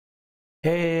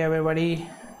Hey everybody,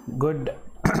 good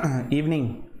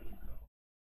evening.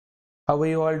 How are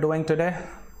you all doing today?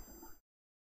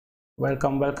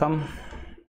 Welcome.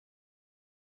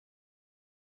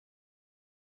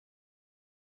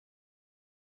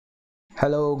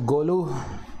 Hello Golu.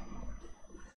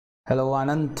 Hello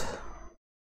Anand.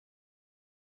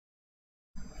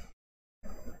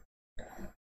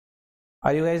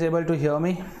 Are you guys able to hear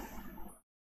me?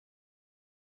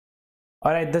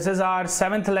 All right, this is our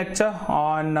 7th lecture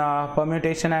on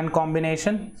permutation and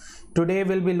combination. Today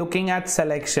we'll be looking at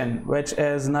selection, which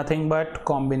is nothing but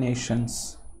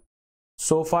combinations.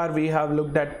 So far we have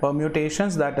looked at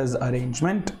permutations, that is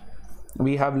arrangement.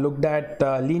 We have looked at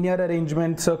linear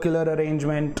arrangement, circular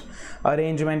arrangement,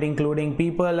 arrangement including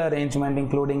people, arrangement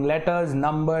including letters,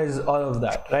 numbers, all of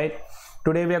that, right?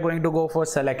 Today we are going to go for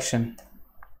selection.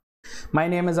 My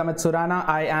name is Amit Surana.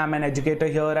 I am an educator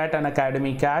here at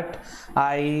Unacademy CAT.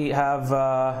 I have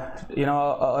a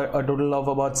total of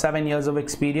about 7 years of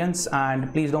experience,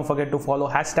 and please don't forget to follow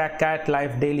 #CAT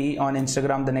Live daily on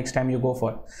Instagram the next time you go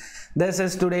for it. This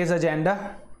is today's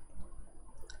agenda.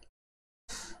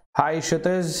 Hi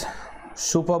Shutiz,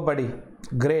 super buddy,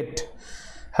 great.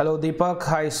 Hello Deepak,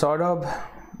 hi Saurabh,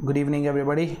 good evening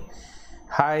everybody.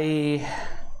 Hi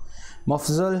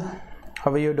Mufzal,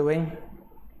 how are you doing?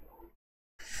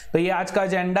 तो ये आज का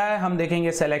agenda है. हम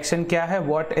देखेंगे selection क्या है,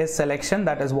 what is selection,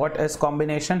 that is what is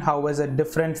combination, how is it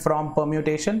different from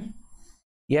permutation.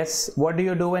 Yes, what do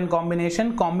you do in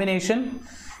combination? Combination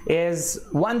is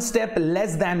one step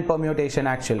less than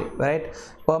permutation actually, right?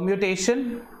 Permutation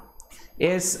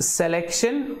is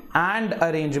selection and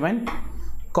arrangement.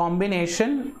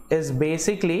 Combination is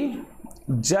basically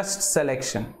just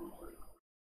selection.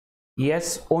 Yes,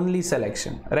 only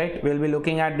selection, right? We'll be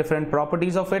looking at different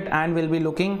properties of it, and we'll be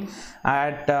looking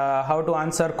at how to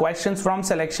answer questions from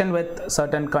selection with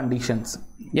certain conditions.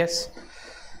 Yes.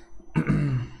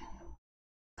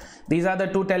 These are the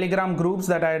 2 Telegram groups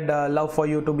that I'd love for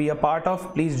you to be a part of.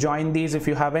 Please join these if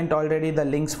you haven't already. The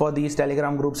links for these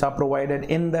Telegram groups are provided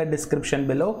in the description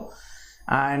below.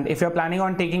 And if you're planning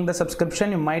on taking the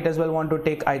subscription, you might as well want to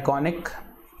take Iconic.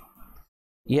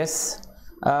 Yes.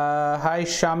 Hi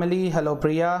Shamali, hello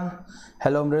Priya,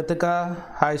 hello Mritika,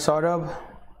 hi Saurabh.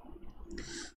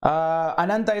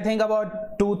 Anant, I think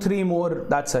about 2-3 more,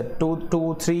 that's it,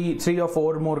 3 or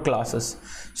 4 more classes.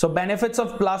 So benefits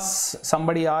of Plus,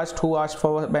 somebody asked, who asked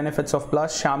for benefits of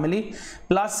Plus? Shamali.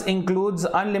 Plus includes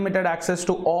unlimited access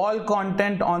to all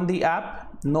content on the app.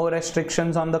 No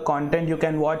restrictions on the content. You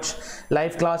can watch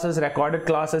live classes, recorded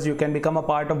classes. You can become a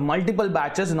part of multiple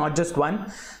batches, not just one.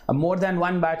 More than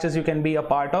one batches you can be a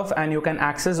part of, and you can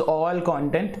access all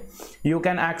content. You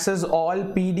can access all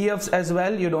PDFs as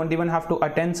well. You don't even have to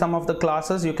attend some of the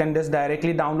classes. You can just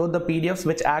directly download the PDFs,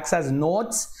 which acts as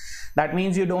notes. That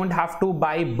means you don't have to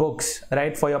buy books,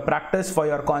 right? For your practice, for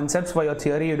your concepts, for your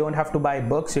theory, you don't have to buy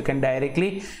books. You can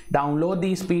directly download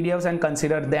these PDFs and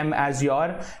consider them as your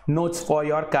notes for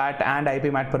your CAT and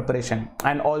IPMAT preparation.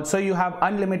 And also you have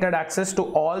unlimited access to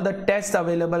all the tests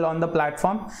available on the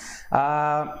platform.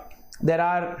 There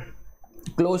are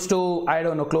close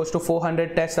to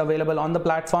 400 tests available on the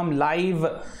platform, live,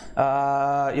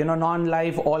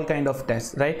 non-live, all kind of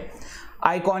tests, right?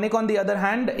 Iconic, on the other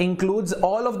hand, includes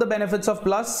all of the benefits of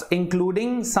Plus,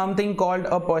 including something called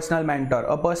a personal mentor.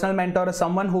 A personal mentor is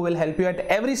someone who will help you at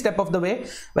every step of the way,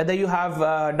 whether you have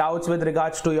doubts with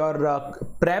regards to your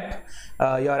prep,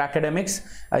 your academics.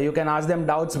 You can ask them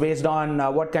doubts based on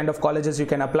what kind of colleges you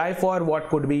can apply for, what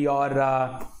could be your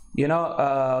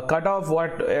cutoff,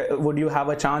 what would you have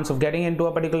a chance of getting into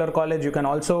a particular college. You can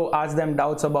also ask them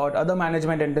doubts about other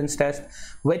management entrance tests,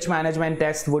 which management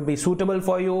test would be suitable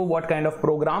for you, what kind of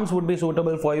programs would be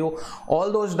suitable for you.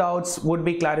 All those doubts would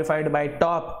be clarified by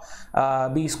top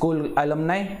B school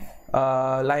alumni,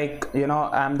 like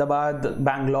Ahmedabad,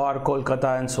 Bangalore,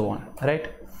 Kolkata, and so on, right?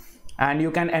 And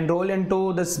you can enroll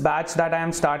into this batch that I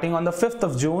am starting on the 5th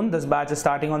of June. This batch is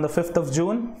starting on the 5th of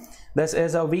June. This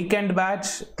is a weekend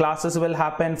batch. Classes will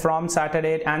happen from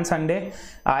Saturday and Sunday.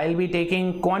 I'll be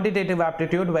taking quantitative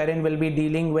aptitude, wherein we'll be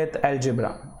dealing with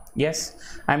algebra. Yes,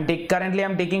 currently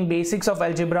I'm taking basics of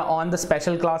algebra on the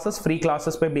special classes. Free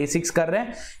classes पे basics कर रहे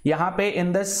हैं. यहाँ पे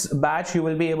in this batch you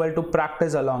will be able to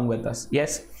practice along with us.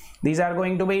 Yes, these are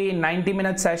going to be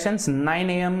 90-minute sessions, 9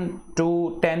 AM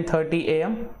to 10:30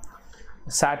 AM,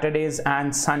 Saturdays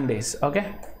and Sundays. Okay.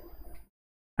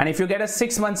 And if you get a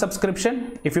 6-month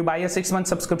subscription, if you buy a 6-month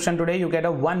subscription today, you get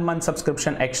a 1-month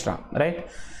subscription extra, right?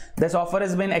 This offer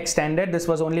has been extended. This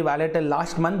was only valid till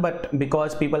last month, but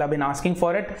because people have been asking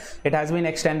for it, it has been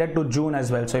extended to June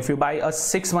as well. So if you buy a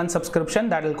 6-month subscription,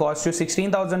 that will cost you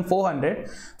 16,400.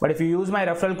 But if you use my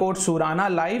referral code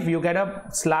SURANALIVE, you get a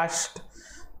slashed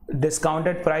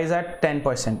discounted price at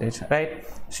 10%, right?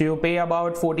 So you pay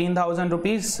about 14,000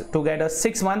 rupees to get a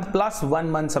 6-month plus 1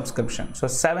 month subscription. So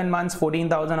 7 months,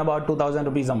 14,000, about 2,000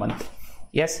 rupees a month.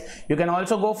 Yes, you can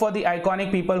also go for the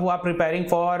iconic people who are preparing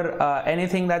for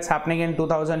anything that's happening in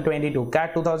 2022,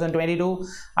 CAT 2022,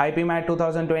 IPMAT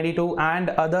 2022, and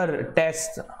other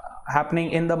tests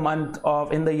happening in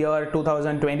the year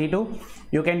 2022.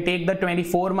 You can take the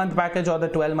 24-month package or the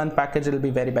 12-month package. It will be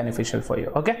very beneficial for you.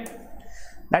 Okay.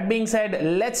 That being said,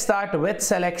 let's start with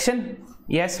selection.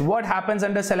 Yes, what happens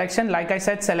under selection? Like I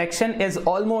said, selection is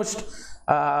almost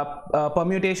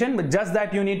permutation, but just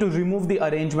that you need to remove the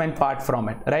arrangement part from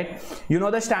it, right? You know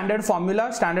the standard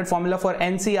formula for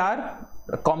NCR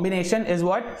combination is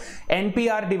what?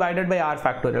 NPR divided by R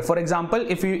factorial. For example,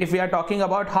 if we are talking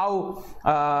about how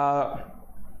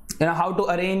how to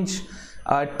arrange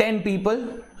 10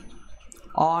 people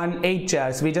on 8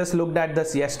 chairs, we just looked at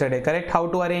this yesterday, correct? How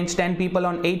to arrange 10 people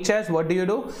on 8 chairs? What do? You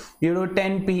do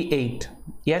 10p8.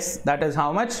 Yes, that is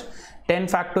how much? 10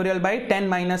 factorial by 10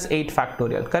 minus 8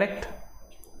 factorial, correct?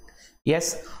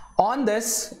 Yes. On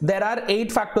this, there are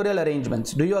 8 factorial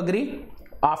arrangements. Do you agree?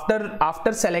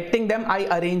 After selecting them, I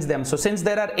arrange them. So since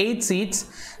there are 8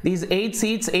 seats, these 8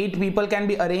 seats, 8 people can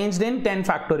be arranged in 10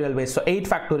 factorial ways. So 8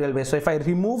 factorial ways. So if I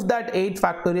remove that 8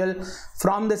 factorial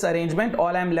from this arrangement,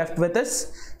 all I'm left with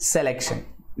is selection.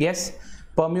 Yes.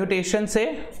 Permutation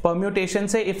say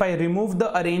if I remove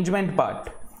the arrangement part,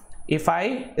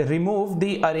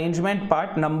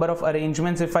 number of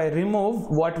arrangements, if I remove,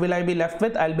 what will I be left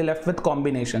with? I'll be left with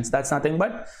combinations. That's nothing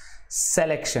but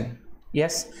selection.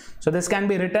 Yes, so this can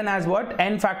be written as what?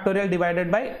 N factorial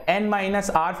divided by n minus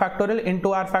r factorial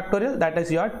into r factorial, that is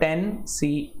your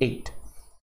 10c8.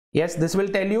 Yes, this will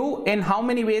tell you in how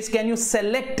many ways can you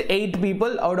select 8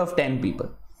 people out of 10 people.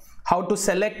 How to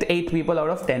select 8 people out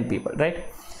of 10 people, right?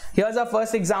 Here's our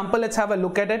first example. Let's have a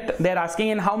look at it. They're asking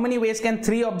in how many ways can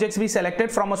 3 objects be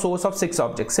selected from a source of 6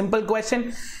 objects. Simple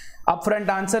question. Upfront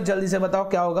answer. Jaldi se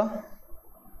batao kya hoga?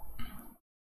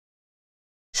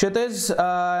 Kshitiz,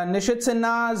 Nishit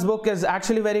Sinha's book is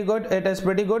actually very good. It is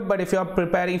pretty good, but if you're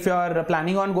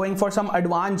planning on going for some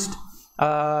advanced,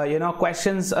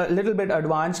 questions, a little bit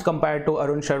advanced compared to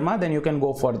Arun Sharma, then you can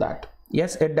go for that.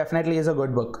 Yes, it definitely is a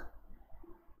good book.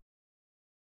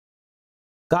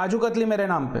 Kaju Katli mere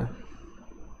naam pe.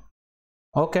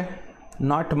 Okay,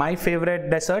 not my favorite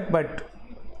dessert, but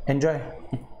enjoy.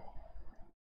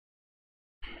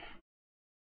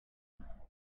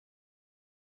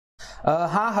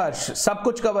 हाँ हर्ष, सब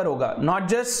कुछ cover होगा, not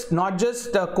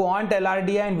just quant,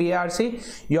 LRDI and VARC.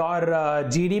 Your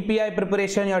GDPI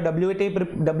preparation, your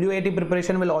WAT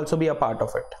preparation will also be a part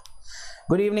of it.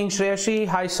 Good evening Shreyashi.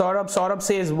 Hi Saurabh. Saurabh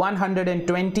says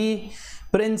 120.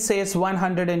 Prince says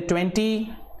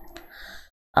 120.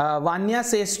 Vanya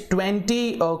says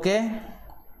 20. Okay,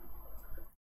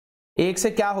 एक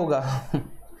से क्या होगा?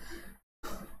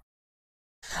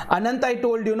 अनंत, I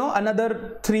told you,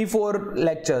 another 3-4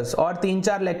 lectures और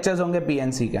 3-4 lectures होंगे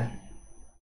PNC के.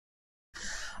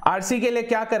 RC के लिए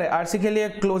क्या करें? आरसी के लिए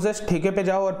क्लोजेस्ट ठेके पे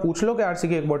जाओ और पूछ लो कि आरसी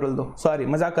की एक बोतल दो. सॉरी,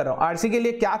 मजाक कर रहा हूँ. आरसी के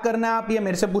लिए क्या करना है आप ये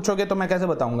मेरे से पूछोगे तो मैं कैसे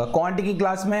बताऊंगा? क्वांट की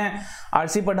क्लास में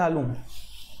आरसी पढ़ा लूं.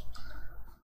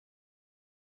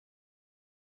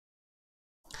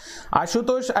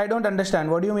 Ashutosh, I don't understand.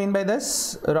 What do you mean by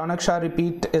this? Ronak Shah,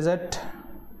 repeat. Is it?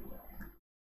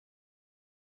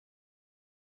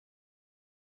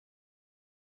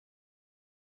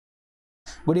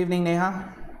 Good evening Neha.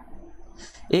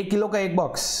 1 kilo का एक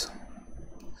बॉक्स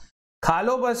खा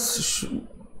लो, बस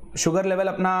शुगर लेवल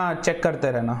अपना चेक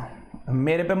करते रहना.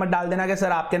 मेरे पे मत डाल देना कि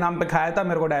सर आपके नाम पे खाया था,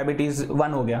 मेरे को डायबिटीज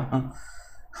 1 हो गया.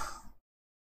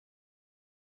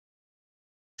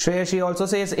 Shreya, she also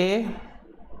says A.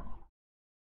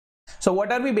 So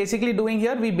what are we basically doing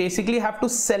here? We basically have to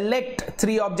select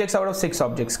 3 objects out of 6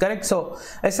 objects, correct? So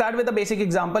let's start with a basic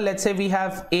example. Let's say we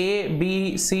have A,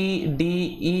 B, C, D,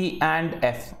 E and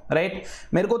F, right?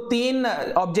 मेरे को 3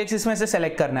 objects इसमें से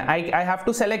select करना है. I have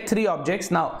to select 3 objects.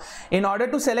 Now, in order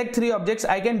to select 3 objects,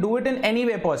 I can do it in any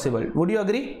way possible. Would you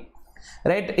agree?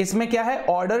 Right? इसमें क्या है?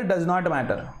 Order does not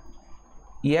matter.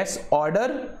 Yes, order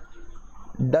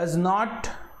does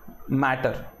not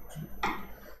matter.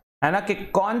 है ना, कि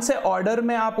कौन से order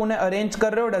में आप उन्हें अरेंज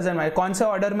कर रहे हो डजंट मैटर, कौन से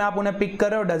ऑर्डर में आप उन्हें पिक कर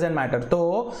रहे हो डजंट मैटर.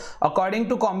 तो according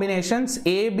to combinations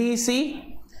A B C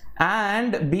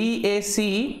and B A C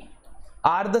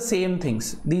are the same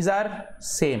things, these are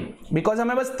same, because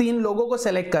हमें बस 3 लोगों को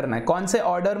सेलेक्ट करना है, कौन से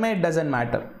ऑर्डर में, इट डजंट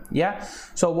मैटर. या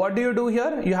so what do you do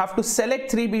here, you have to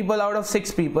select 3 people out of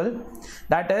 6 people.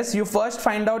 That is you first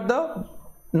find out the,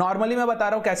 normally मैं बता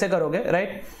रहा हूं कैसे करोगे,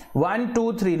 राइट. 1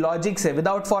 2 3 लॉजिक से,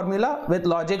 without formula, with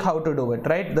logic how to do it,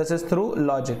 right. This is through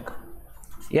logic.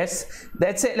 Yes,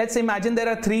 let's imagine there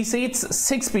are 3 seats,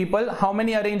 6 people. How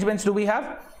many arrangements do we have?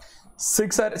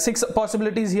 6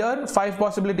 possibilities here, 5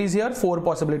 possibilities here, 4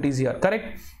 possibilities here,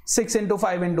 correct? 6 into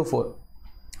 5 into 4.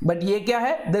 But ये क्या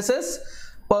है? This is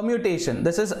permutation,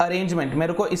 this is arrangement.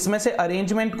 मेरे को इसमें से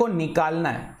arrangement को निकालना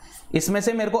है, इसमें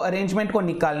से मेरे को arrangement को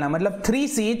निकालना है. मतलब 3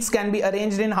 seats can be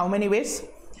arranged in how many ways?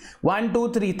 1 2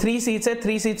 3, 3 seats है,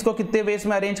 3 seats को कितने ways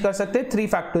में arrange कर सकते हैं?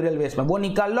 3 factorial ways में. वो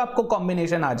निकाल लो, आपको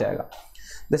combination आ जाएगा.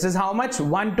 This is how much?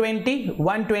 120.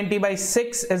 120 by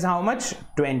 6 is how much?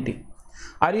 20.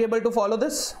 Are you able to follow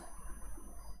this?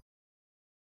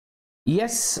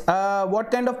 Yes.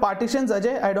 What kind of partitions,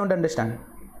 Ajay? I don't understand.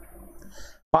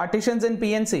 Partitions in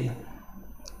PNC.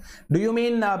 Do you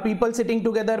mean people sitting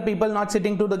together, people not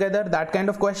sitting together? That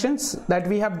kind of questions that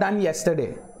we have done yesterday.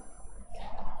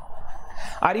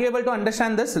 Are you able to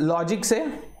understand this? Logic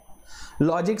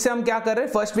से हम क्या कर रहे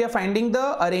हैं? First we are finding the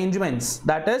arrangements.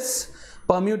 That is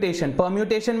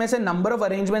permutation में से number of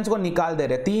arrangements को निकाल दे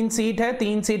रहे हैं. 3 सीट है,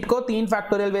 3 सीट को 3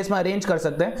 फैक्टोरियल वेज में अरेंज कर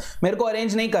सकते हैं. मेरे को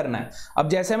अरेंज नहीं करना है. अब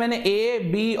जैसे मैंने ए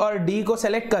बी और डी को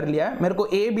सेलेक्ट कर लिया है, मेरे को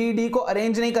ए बी डी को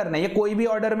अरेंज नहीं करना है. ये कोई भी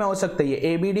ऑर्डर में हो सकते हैं,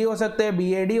 ये ए बी डी हो सकते हैं,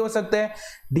 बी ए डी हो सकते हैं,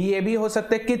 डी ए बी हो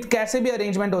सकते हैं, कैसे भी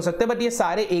अरेंजमेंट हो सकते हैं, बट ये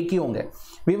सारे एक ही होंगे.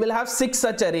 We will have 6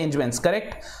 such arrangements,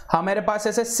 correct. हमारे पास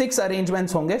ऐसे 6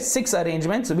 अरेंजमेंट्स होंगे, 6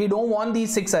 arrangements. We don't want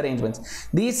these 6 arrangements.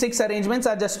 These 6 arrangements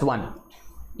are just 1.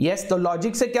 Yes, तो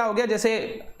लॉजिक से क्या हो गया, जैसे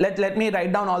let me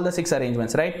write down all the 6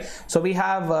 arrangements, right? So we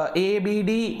have A B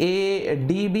D, A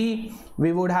D B,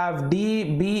 we would have D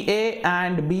B A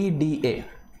and B D A,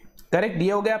 correct? ये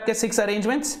हो गए आपके 6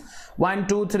 arrangements. 1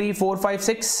 2 3 4 5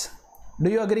 6.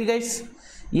 Do you agree, guys?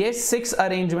 ये 6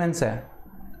 arrangements है.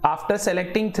 After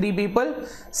selecting 3 people,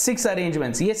 6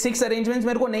 arrangements. ये 6 arrangements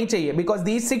मेरे को नहीं चाहिए, because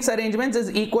these 6 arrangements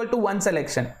is equal to 1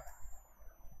 selection.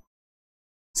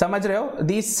 समझ रहे हो?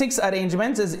 These 6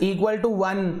 arrangements is equal to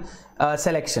 1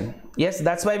 selection. Yes,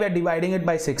 that's why we are dividing it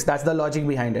by 6. That's the logic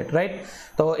behind it, right?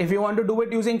 So if you want to do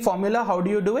it using formula, how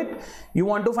do you do it? You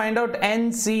want to find out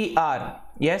NCR.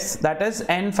 Yes, that is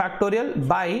n factorial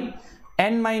by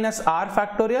n minus r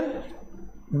factorial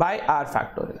by r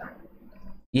factorial.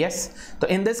 Yes,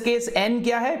 तो in this case n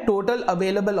क्या है? Total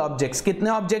available objects.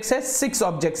 कितने objects है? 6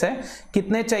 objects है.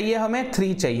 कितने चाहिए हमें?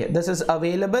 3 चाहिए. This is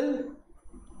available.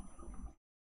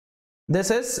 This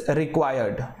is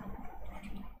required.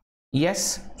 Yes,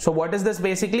 so what is this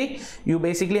basically? You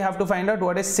basically have to find out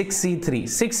what is 6C3.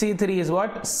 6C3 is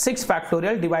what? 6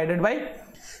 factorial divided by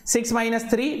 6 minus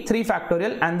 3, 3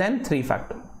 factorial, and then 3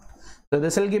 factorial. So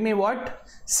this will give me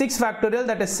what? 6 factorial,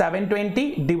 that is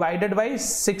 720 divided by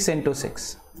 6 into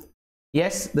 6.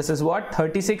 Yes, this is what?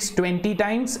 36. 20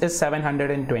 times is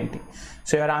 720.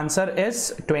 So your answer is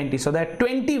 20. So there are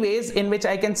 20 ways in which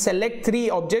I can select 3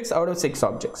 objects out of 6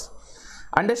 objects.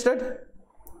 Understood?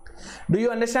 Do you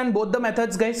understand both the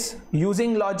methods, guys?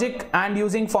 Using logic and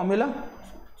using formula.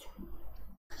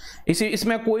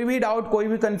 इसमें कोई भी doubt, कोई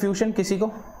भी confusion किसी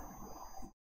को?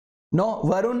 No,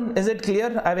 Varun, is it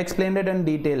clear? I've explained it in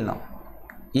detail now.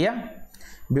 Yeah,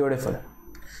 beautiful.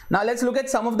 Now let's look at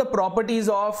some of the properties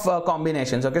of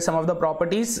combinations. Okay, some of the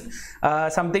properties,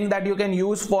 something that you can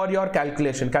use for your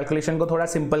calculation को थोड़ा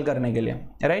simple करने के लिए,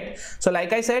 right? So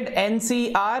like I said,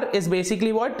 NCR is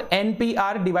basically what?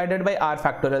 NPR divided by R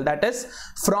factorial. That is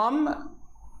from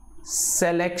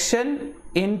selection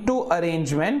into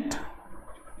arrangement.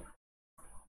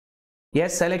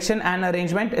 Yes, selection and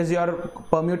arrangement is your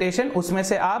permutation. उसमें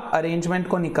से आप arrangement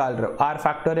को निकाल रहे हो. R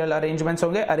factorial arrangements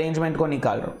होंगे, arrangement को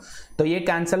निकाल रहे हो. तो ये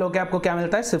cancel होके आपको क्या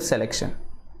मिलता है? सिर्फ selection.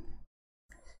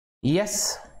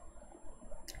 Yes.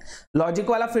 Logic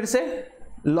वाला फिर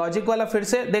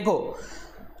से देखो.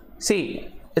 See,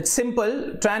 it's simple.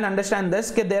 Try and understand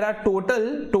this. कि there are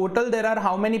total there are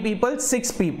how many people?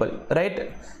 6 people, right?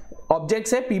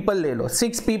 Objects है, people ले लो.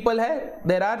 6 people है.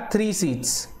 There are 3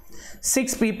 seats.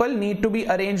 6 people need to be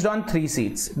arranged on 3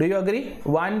 seats. Do you agree?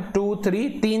 1 2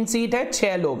 3, 3 seat है,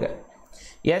 6 लोग हैं.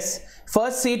 Yes,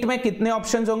 first seat में कितने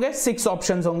options होंगे? 6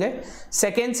 options होंगे.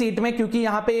 सेकेंड सीट में क्योंकि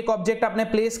यहाँ पे एक ऑब्जेक्ट आपने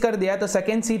प्लेस कर दिया तो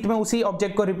सेकेंड सीट में उसी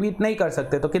ऑब्जेक्ट को रिपीट नहीं कर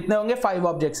सकते, तो कितने होंगे? 5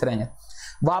 ऑब्जेक्ट्स रहेंगे.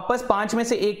 वापस 5 में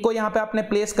से एक को यहाँ पे आपने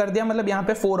प्लेस कर दिया, मतलब यहाँ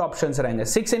पे 4 ऑप्शंस रहेंगे.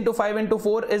 6 into 5 into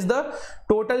 4 is the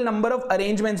total number of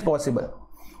arrangements possible.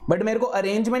 But मेरे को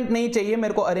अरेंजमेंट नहीं चाहिए,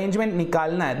 मेरे को अरेंजमेंट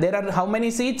निकालना है. There are how many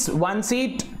seats? 1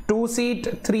 seat, 2 seat,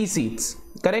 3 seats,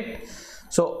 correct.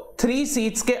 So 3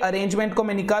 seats के अरेंजमेंट को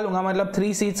मैं निकालूंगा, मतलब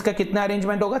 3 सीट्स का कितना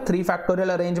अरेंजमेंट होगा, 3 फैक्टोरियल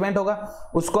अरेंजमेंट होगा,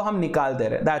 उसको हम निकाल दे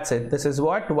रहे हैं. That's it. This is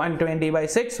what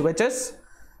 120/6 which is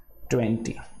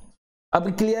 20. अब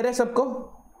क्लियर है सबको,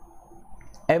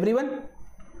 एवरीवन?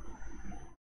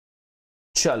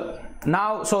 चलो,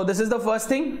 now so this is the first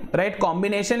thing, right?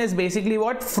 Combination is basically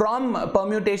what, from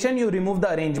permutation you remove the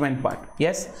arrangement part.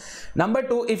 Yes. Number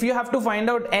 2, if you have to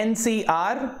find out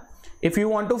NCR, if you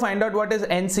want to find out what is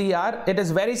NCR, it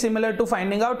is very similar to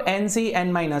finding out NC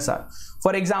n minus R.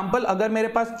 For example, अगर मेरे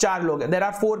पास 4 लोग हैं, there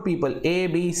are 4 people A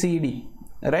B C D,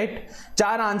 right?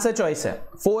 4 answer choice है,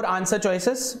 4 answer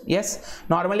choices. Yes,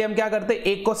 normally हम क्या करते हैं,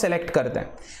 एक को सेलेक्ट करते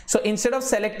हैं. So instead of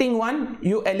selecting 1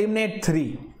 you eliminate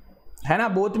 3, है ना?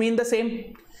 Both mean the same,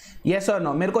 yes और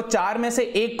नो? मेरे को 4 में से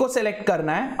एक को सेलेक्ट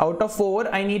करना है. Out of 4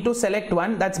 I need to select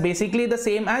 1. That's basically the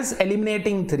same as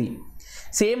eliminating 3.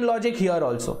 Same logic here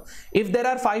also. If there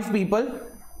are 5 people,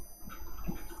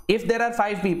 if there are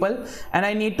 5 people and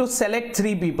I need to select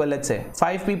 3 people, let's say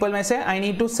 5 people में से I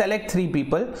need to select 3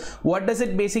 people, what does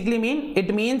it basically mean?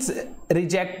 It means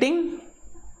rejecting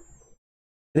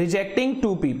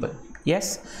 2 people. Yes,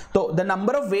 so the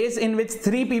number of ways in which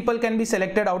 3 people can be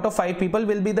selected out of 5 people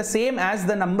will be the same as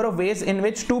the number of ways in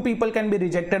which 2 people can be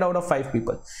rejected out of 5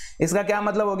 people. इसका क्या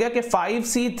मतलब हो गया कि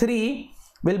 5C3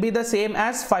 will be the same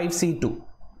as 5C2.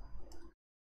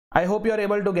 I hope you are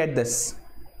able to get this.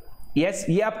 Yes,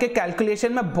 ये आपके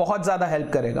calculation में बहुत ज्यादा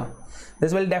हेल्प करेगा.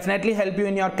 This will definitely help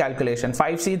you in your calculation.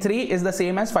 5C3 is the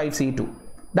same as 5C2.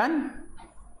 Done?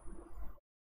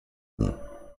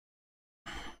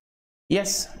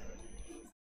 Yes.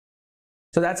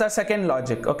 So that's our second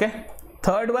logic. Okay.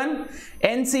 Third one,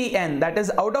 NCN, that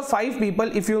is out of 5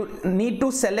 people, if you need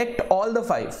to select all the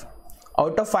 5.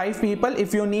 Out of 5 people,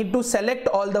 if you need to select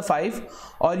all the 5,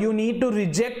 or you need to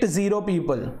reject 0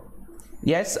 people.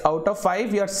 Yes, out of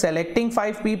 5 you are selecting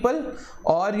 5 people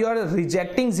or you are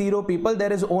rejecting 0 people.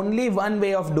 There is only one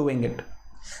way of doing it.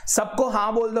 सबको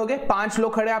हाँ बोल दोगे, 5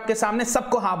 लोग खड़े आपके सामने,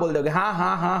 सबको हाँ बोल दोगे, हाँ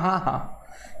हाँ हाँ हाँ हाँ,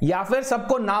 या फिर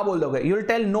सबको ना बोल दोगे. You will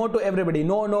tell no to everybody.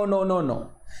 No no no no no.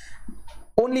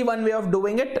 Only one way of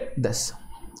doing it. This.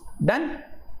 Done.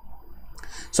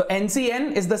 So NCN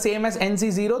is the same as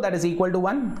NC0, that is equal to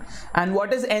 1. And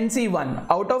what is NC1?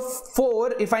 Out of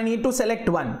 4, if I need to select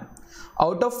 1.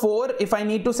 Out of 4, if I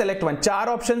need to select 1. 4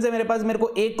 options है मेरे पास, मेरे को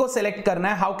एक को select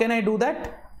करना है. How can I do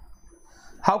that?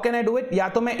 How can I do it? या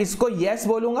तो मैं इसको yes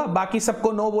बोलूंगा, बाकी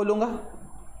सबको no बोलूंगा.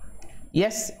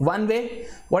 Yes, one way.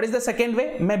 What is the second way?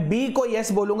 मैं B को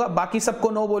yes बोलूंगा, बाकी सबको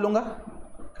no बोलूंगा.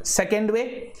 Second way.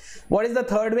 What is the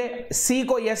third way? C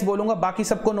को yes बोलूंगा, बाकी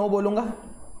सबको no बोलूंगा.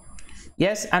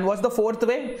 Yes, and what's the fourth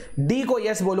way? D को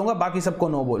yes बोलूंगा, बाकी सबको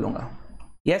no बोलूंगा.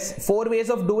 Yes, 4 ways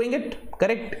of doing it.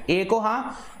 Correct? A को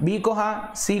हाँ, B को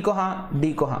हाँ, C को हाँ,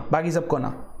 D को हाँ, बाकी सबको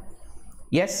ना.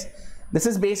 Yes, this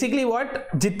is basically what,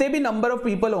 जितने भी number of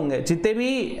people होंगे, जितने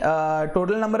भी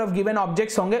total number of given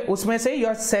objects होंगे, उसमें से you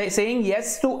are saying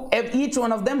yes to each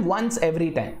one of them once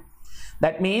every time.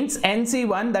 That means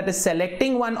NC1, that is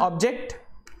selecting one object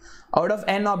out of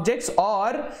n objects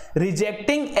or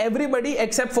rejecting everybody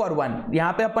except for one.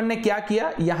 यहाँ पे अपन ने क्या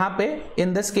किया, यहाँ पे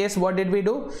in this case what did we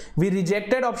do? We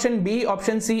rejected option B,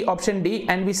 option C, option D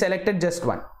and we selected just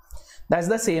one. That's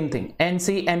the same thing.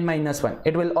 NC n minus 1.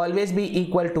 It will always be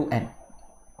equal to n.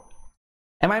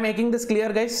 Am I making this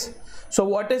clear, guys? So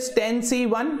what is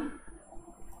 10C1?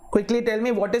 Quickly tell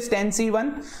me what is 10C1.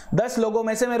 10 लोगों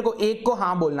में से मेरे को एक को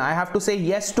हाँ बोलना. I have to say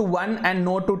yes to 1 and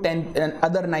no to 10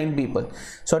 other 9 people.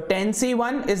 So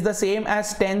 10C1 is the same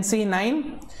as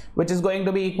 10C9, which is going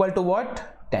to be equal to what?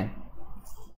 10.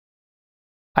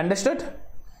 Understood?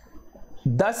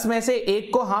 10 में से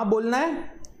एक को हाँ बोलना है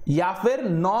या फिर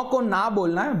 9 को ना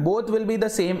बोलना है. Both will be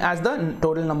the same as the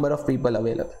total number of people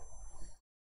available.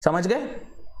 समझ गए?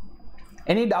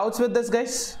 Any doubts with this,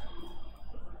 guys?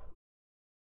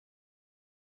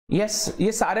 Yes,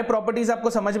 ये सारे प्रॉपर्टीज आपको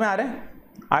समझ में आ रहे हैं?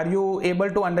 Are you able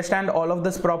to understand all of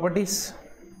these properties?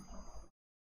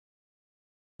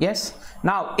 Yes.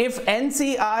 Now, if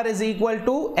NCR is equal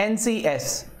to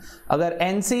NCS, अगर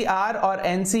NCR और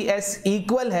NCS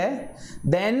equal है,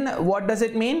 then what does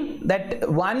it mean? That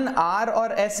 1 R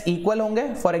और S equal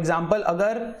होंगे. For example,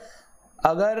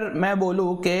 अगर मैं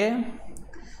बोलूँ कि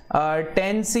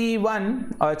 10C1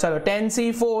 और चलो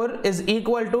 10C4 is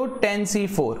equal to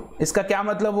 10C4, इसका क्या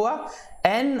मतलब हुआ?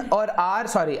 N और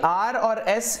R और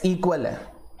S equal है.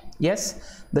 Yes,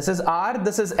 this is R,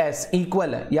 this is S,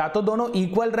 equal है. या तो दोनों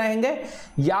equal रहेंगे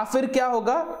या फिर क्या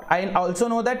होगा? I also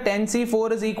know that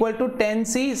 10C4 is equal to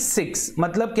 10C6.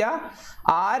 मतलब क्या?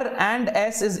 R and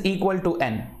S is equal to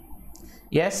N.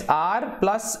 Yes, R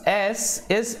plus S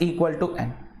is equal to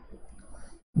N.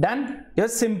 Done. ये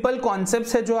सिंपल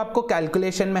कॉन्सेप्ट्स है जो आपको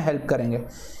कैलकुलेशन में हेल्प करेंगे।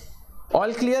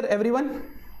 All clear everyone?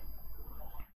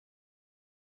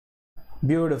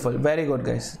 Beautiful, very good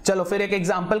guys. चलो फिर एक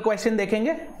एग्जांपल क्वेश्चन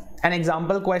देखेंगे। An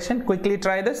example question, quickly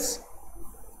try this,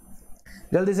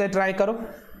 जल्दी से ट्राई करो।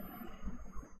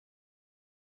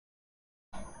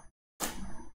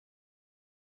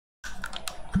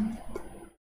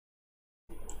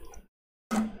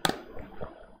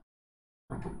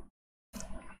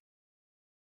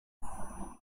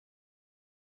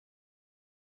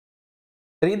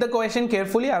 रीड द क्वेश्चन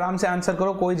केयरफुली, आराम से आंसर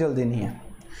करो, कोई जल्दी नहीं है।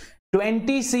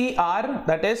 20 CR,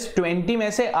 दैट इज 20 में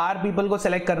से R पीपल को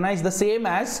सेलेक्ट करना, is the same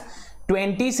as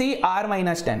 20 CR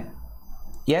minus 10.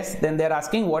 Yes, then they are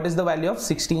asking what is the value of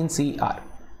 16 CR.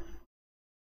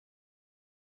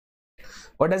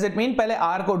 What does it mean? पहले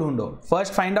R को ढूंढो,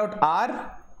 first find out R,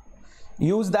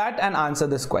 use that and answer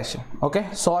this question. Okay,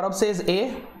 Saurabh says A.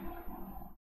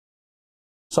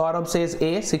 Saurabh says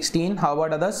A, 16. How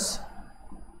about others?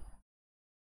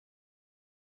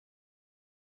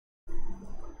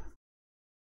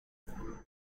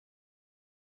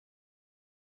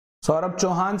 Saurabh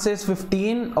Chauhan says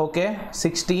 15. Okay,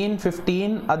 16,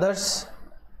 15. Others?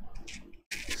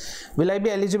 Will I be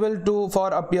eligible for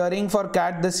appearing for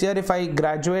CAT this year if I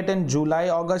graduate in July,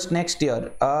 August next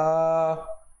year?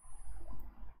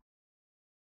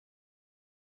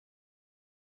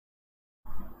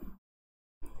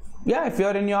 Yeah, if you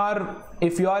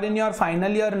are in your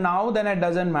final year now, then it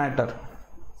doesn't matter.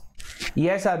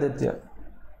 Yes, Aditya.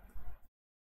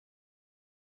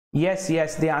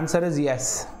 Yes, the answer is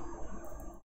yes.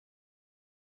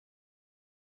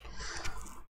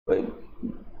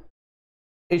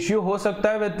 Issue हो सकता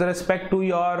है with respect to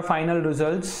your final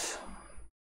results,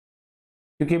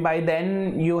 क्योंकि bye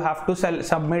then you have to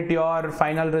submit your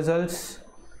final results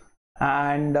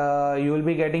and you will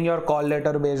be getting your call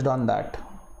letter based on that.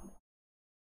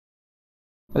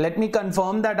 Let me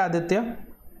confirm that, Aditya.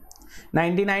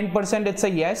 99% it's a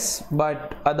yes,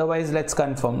 but otherwise let's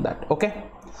confirm that. Okay.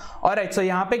 All right. So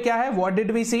यहाँ पे क्या है? What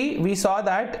did we see? We saw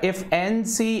that if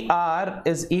NCR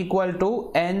is equal to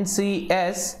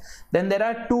NCS, then there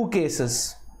are two cases.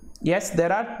 Yes,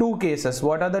 there are two cases.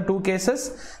 What are the two cases?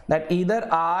 That either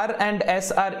R and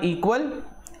S are equal,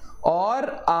 or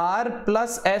R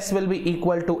plus S will be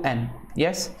equal to N.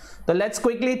 Yes. तो let's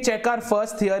quickly check our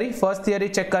first theory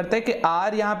check करते हैं कि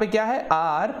R यहाँ पे क्या है,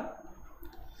 R,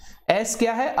 S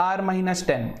क्या है, R minus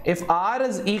 10. If R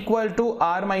is equal to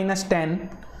R minus 10,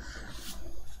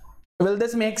 will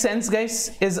this make sense guys?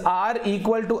 Is R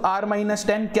equal to R minus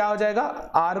 10? क्या हो जाएगा?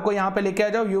 R को यहाँ पे लेके आ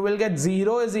जाओ, you will get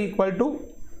 0 is equal to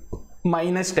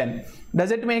minus 10.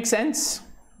 Does it make sense?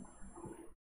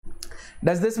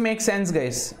 Does this make sense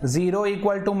guys? 0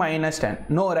 equal to minus 10.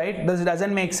 No, right? This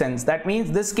doesn't make sense. That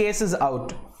means this case is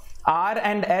out. R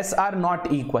and S are not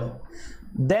equal.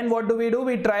 Then what do?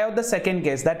 We try out the second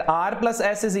case, that R plus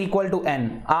S is equal to N.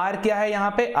 R क्या है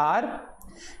यहाँ पे? R.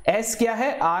 S क्या है?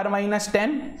 R minus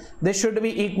 10. This should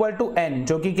be equal to N,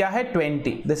 जो कि क्या है?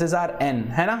 20. This is our N,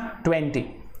 है ना? 20.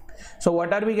 So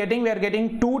what are we getting? We are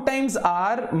getting 2 times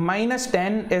R minus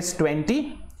 10 is 20.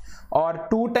 और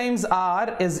 2 times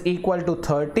R is equal to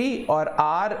 30 और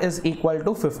R is equal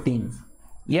to 15.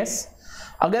 Yes.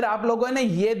 अगर आप लोगों ने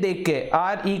ये देख के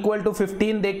R equal to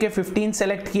 15 देख के 15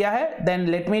 सेलेक्ट किया है, then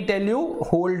let me tell you,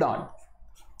 hold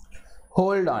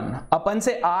on. अपन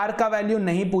से R का वैल्यू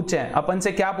नहीं पूछे, अपन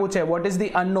से क्या पूछे? What is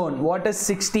the unknown? What is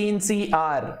 16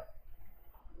 CR?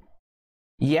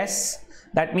 Yes,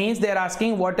 that means they are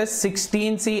asking what is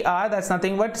 16 CR. That's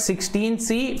nothing but 16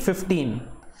 C15.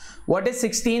 What is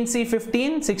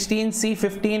 16C15?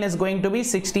 16C15 is going to be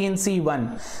 16C1.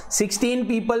 16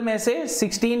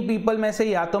 people में से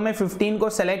या तो मैं 15 को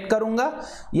सेलेक्ट करूंगा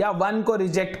या 1 को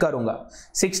reject करूंगा.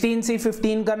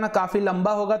 16C15 करना काफी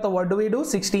लंबा होगा, तो what do?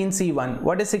 16C1.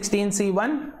 What is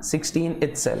 16C1? 16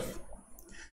 itself.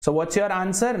 So what's your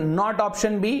answer? Not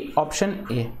option B, option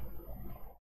A.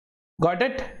 Got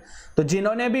it? तो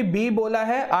जिन्होंने भी B बोला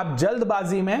है, आप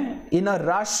जल्दबाजी में इन a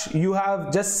rush you have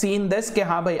just seen this कि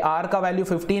हाँ भाई R का वैल्यू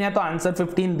 15 है तो आंसर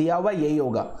 15 दिया हुआ यही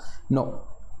होगा. नो,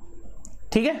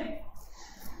 ठीक है.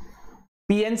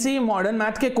 पीएनसी मॉडर्न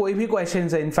मैथ के कोई भी क्वेश्चन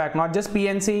है, in fact not just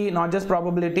PNC, not just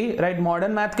probability, right,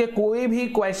 modern math के कोई भी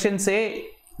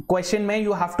क्वेश्चन में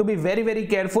you have to be very very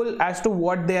careful as to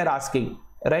what they are asking,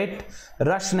 right.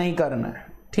 Rush नहीं करना है,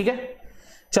 ठीक है.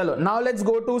 चलो, now let's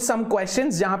go to some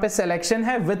questions जहां पे सिलेक्शन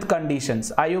है with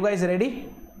conditions. Are you guys ready?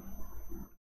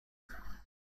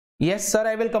 Yes sir,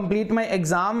 I will complete my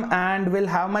exam and will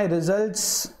have my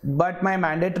results, but my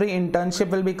mandatory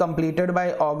internship will be completed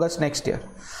by August next year.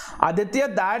 Aditya,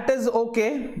 that is okay,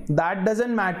 that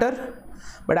doesn't matter.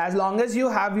 but as long as you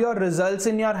have your results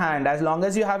in your hand, as long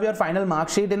as you have your final mark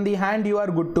sheet in the hand, you are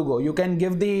good to go. You can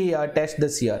give the test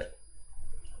this year.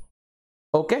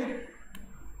 Okay,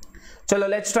 चलो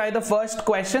let's try the first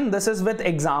question. This is with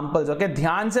examples. Okay,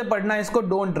 ध्यान से पढ़ना इसको,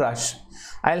 don't rush.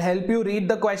 I'll help you read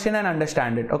the question and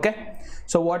understand it. Okay,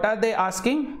 so what are they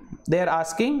asking? They are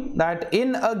asking that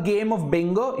in a game of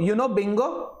bingo, you know bingo,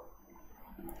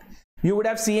 you would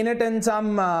have seen it in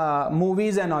some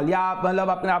movies and all, या मतलब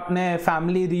अपने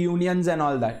family reunions and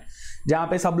all that, जहाँ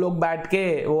पे सब लोग बैठ के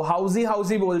वो हाउजी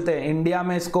हाउजी बोलते हैं. इंडिया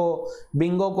में इसको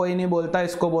बिंगो कोई नहीं बोलता,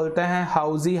 इसको बोलते हैं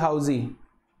हाउजी हाउजी.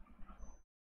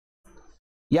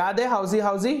 याद है हाउजी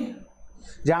हाउजी?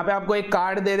 जहाँ पे आपको एक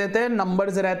कार्ड दे देते हैं,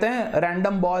 नंबर्स रहते हैं,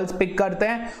 रैंडम बॉल्स पिक करते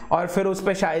हैं और फिर उस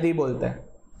पे शायरी बोलते हैं.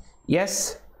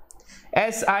 यस,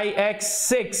 SIX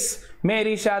 6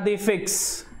 मेरी शादी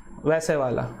फिक्स, वैसे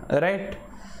वाला, राइट?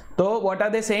 तो what are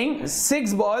they saying?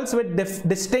 6 balls with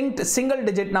distinct single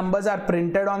digit numbers are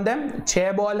printed on them.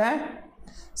 6 ball है,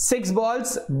 6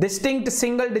 balls, distinct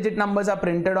single digit numbers are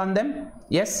printed on them.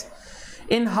 Yes.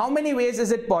 In how many ways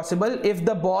is it possible if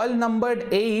the ball numbered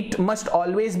 8 must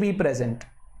always be present?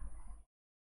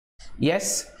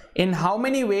 Yes. In how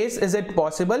many ways is it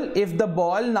possible if the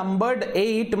ball numbered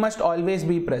 8 must always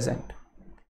be present?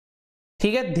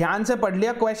 ठीक है, ध्यान से पढ़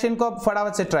लिया question को, अब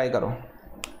फटाफट से ट्राई करो.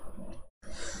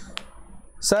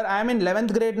 Sir I am in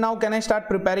 11th grade now, can I start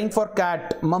preparing for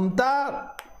CAT? Mamta,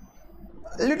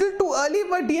 little too early,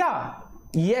 but yeah,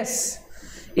 yes.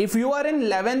 If you are in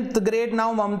 11th grade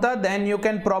now, Mamta, then you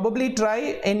can probably try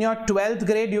in your 12th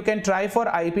grade, you can try for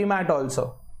IPMAT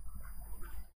also.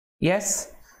 Yes,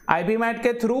 IPMAT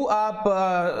के through आप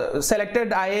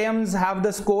selected IIMs have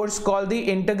this course called the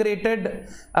integrated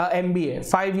MBA,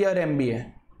 5-year MBA,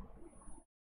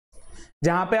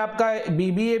 जहाँ पे आपका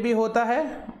BBA भी होता है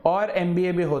और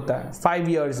MBA भी होता है 5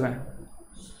 years में.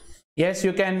 Yes,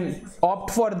 you can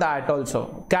opt for that also.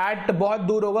 CAT बहुत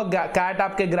दूर होगा, CAT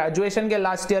आपके ग्रेजुएशन के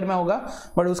लास्ट ईयर में होगा,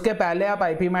 बट उसके पहले आप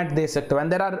IPMAT दे सकते हो.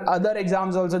 And there are other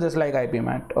exams also just like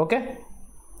IPMAT. Okay.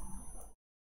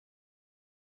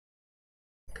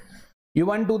 You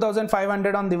won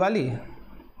 2,500 on Diwali.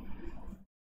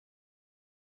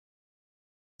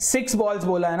 6 balls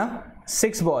बोला है ना?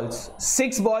 6 balls.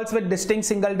 6 balls with distinct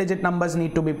single digit numbers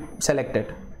need to be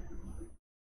selected.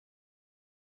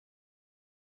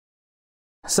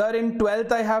 Sir, in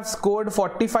 12th I have scored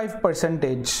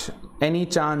 45%. Any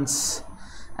chance?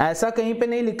 ऐसा कहीं पे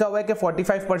नहीं लिखा हुआ है कि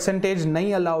 45%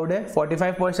 नहीं अलाउड है.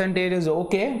 45% is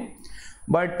okay,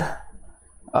 but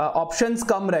options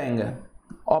कम रहेंगे.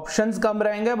 ऑप्शंस कम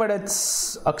रहेंगे, बट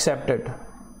इट्स एक्सेप्टेड.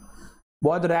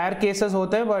 बहुत रेयर केसेस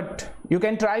होते हैं, but you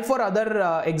can try for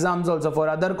other exams also, for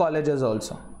other colleges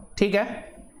also. ठीक है,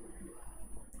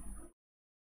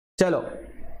 चलो.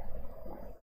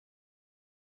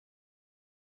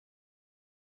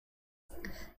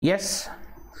 यस,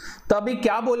 तो अभी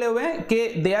क्या बोले हुए हैं कि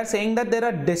they are saying that there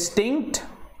are distinct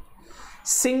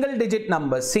single digit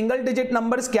numbers. Single digit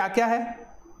numbers क्या क्या है?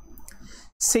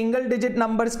 सिंगल डिजिट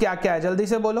नंबर्स क्या क्या है? जल्दी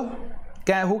से बोलो.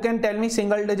 Who can tell me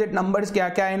single digit numbers क्या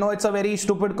क्या? I know it's a very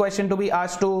stupid question to be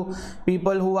asked to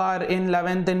people who are in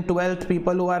 11th and 12th,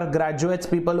 people who are graduates,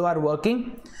 people who are working.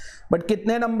 But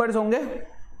कितने numbers होंगे?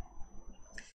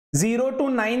 0 to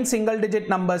 9 single digit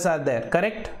numbers are there,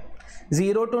 correct?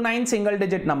 0 to 9 single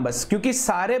digit numbers. क्योंकि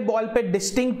सारे ball पे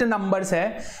distinct numbers है,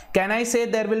 can I say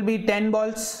there will be 10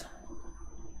 balls?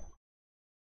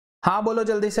 हाँ बोलो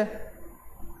जल्दी से.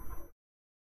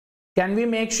 Can we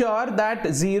make sure that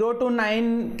 0 to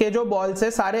 9 के जो बॉल्स है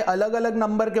सारे अलग अलग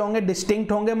नंबर के होंगे,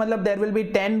 डिस्टिंक्ट होंगे, मतलब there will be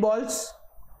 10 balls?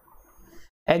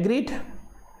 Agreed?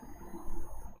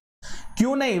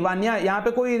 क्यों नहीं वान्या? यहाँ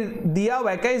पे कोई दिया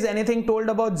हुआ है क्या? Is anything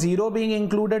told about 0 being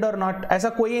included or not? ऐसा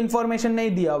कोई इंफॉर्मेशन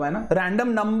नहीं दिया हुआ है ना. रैंडम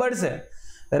नंबर्स है,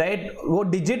 राइट? वो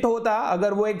डिजिट होता,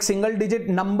 अगर वो एक सिंगल डिजिट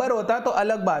नंबर होता तो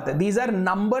अलग बात है. These are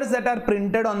numbers that are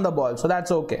printed on the ball, so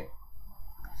that's okay.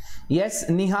 Yes,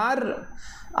 निहार,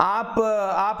 आप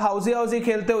हाउसी हाउसी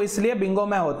खेलते हो इसलिए बिंगो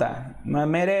में होता है.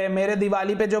 मेरे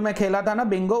दिवाली पे जो मैं खेला था ना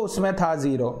बिंगो, उसमें था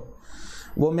 0.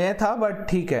 वो मैं था, बट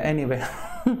ठीक है, एनीवे.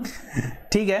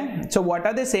 ठीक है. So what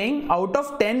are they saying? Out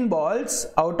of 10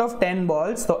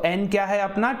 balls, तो n क्या है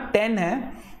अपना? 10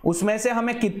 है. उसमें से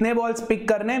हमें कितने बॉल्स पिक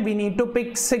करने? We need to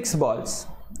pick 6 balls.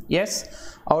 Yes,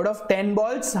 out of 10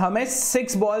 balls हमें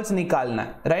 6 बॉल्स निकालना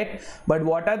है, right? But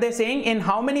what are they saying? In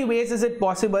how many ways is it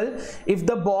possible if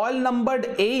the ball numbered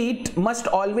 8 must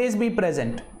always be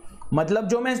present? मतलब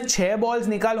जो मैं 6 balls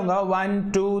निकालूंगा,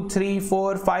 1 2 3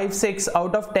 4 5 6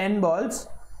 out of 10 balls,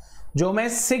 जो मैं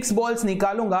 6 balls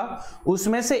निकालूंगा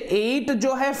उसमें से 8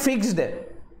 जो है फिक्स्ड है.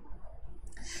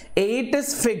 8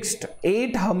 इज फिक्स्ड.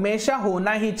 8 हमेशा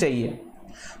होना ही चाहिए.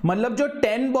 मतलब जो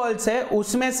 10 बॉल्स है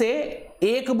उसमें से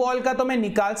एक बॉल का तो मैं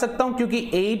निकाल सकता हूं क्योंकि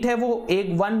 8 है, वो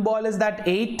एक 1 बॉल इज दैट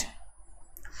 8,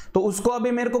 तो उसको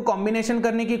अभी मेरे को कॉम्बिनेशन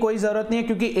करने की कोई जरूरत नहीं है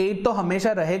क्योंकि 8 तो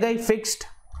हमेशा रहेगा ही फिक्स्ड।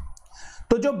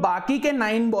 तो जो बाकी के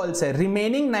 9 बॉल्स है,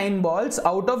 remaining 9 balls,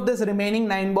 out of this remaining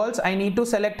 9 balls I need to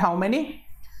select how many?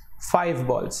 5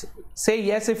 balls. Say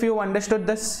yes if you understood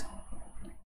this.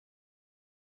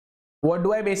 What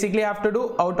do I basically have to do?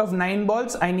 Out of 9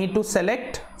 balls, I need to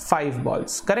select 5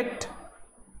 balls. Correct?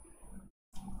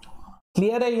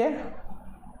 Clear है ये?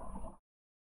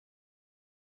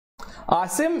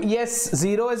 Asim, yes,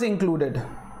 0 is included.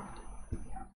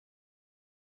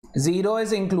 0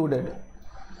 is included.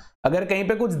 अगर कहीं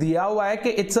पे कुछ दिया हुआ है कि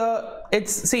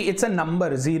इट्स अ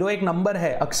नंबर, 0 एक नंबर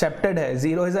है, एक्सेप्टेड है,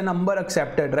 0 is a number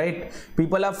accepted, right?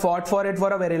 People have fought for it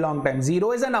for a very long time.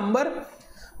 0 is a number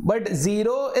but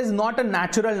 0 is not a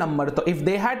natural number. तो if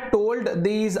they had told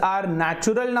these are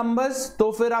natural numbers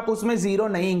तो फिर आप उसमें 0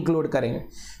 नहीं include करेंगे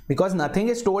because nothing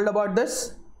is told about this,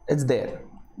 it's there.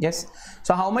 Yes.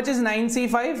 So how much is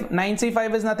 9c5?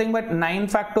 9c5 is nothing but 9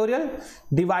 factorial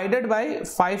divided by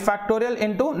 5 factorial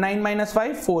into 9 minus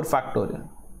 5, 4 factorial.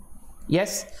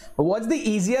 Yes. What's the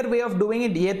easier way of doing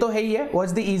it? ये तो है ही है.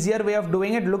 What's the easier way of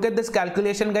doing it? Look at this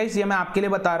calculation guys. ये मैं आपके लिए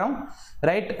बता रहा हूँ.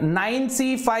 Right?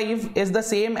 9c5 is the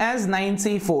same as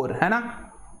 9c4, है ना?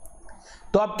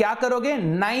 तो आप क्या करोगे?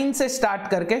 9 से स्टार्ट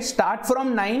करके, start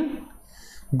from 9.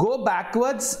 Go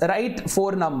backwards, write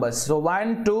 4 numbers. So 1,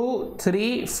 2,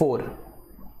 3, 4.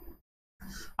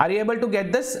 Are you able to get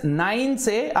this? 9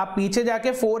 से आप पीछे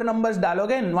जाके 4 numbers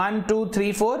डालोगे, 1, 2, 3,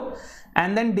 4,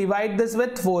 and then divide this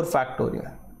with 4 factorial.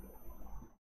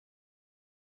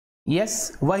 Yes,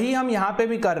 वही हम यहां पे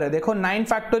भी कर रहे हैं. देखो 9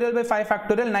 factorial by 5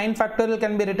 factorial. 9 factorial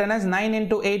can be written as 9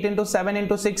 into 8 into 7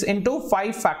 into 6 into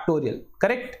 5 factorial.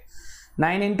 Correct?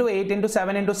 9 into 8 into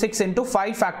 7 into 6 into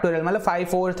 5 factorial. मतलब 5,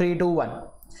 4, 3, 2, 1.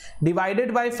 Divided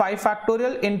by 5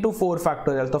 factorial into 4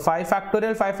 factorial. तो 5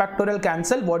 factorial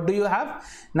cancel. What do you have?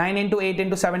 9 into 8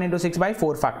 into 7 into 6 by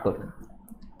 4 factorial.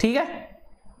 ठीक है?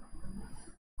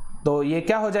 तो ये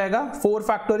क्या हो जाएगा? 4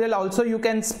 factorial also you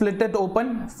can split it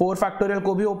open. 4 factorial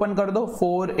को भी open कर दो.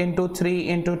 4 into 3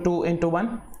 into 2 into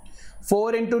 1.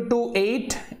 4 into 2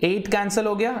 8. 8 cancel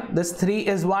हो गया. This 3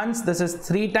 is once. This is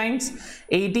 3 times.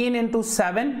 18 into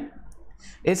 7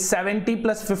 is 70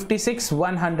 plus 56,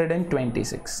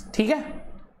 126. ठीक है?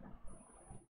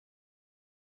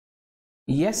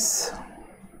 Yes.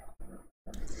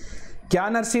 क्या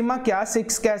नरसिम्हा? क्या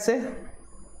 6 कैसे?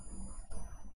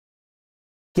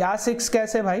 क्या 6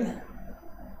 कैसे भाई?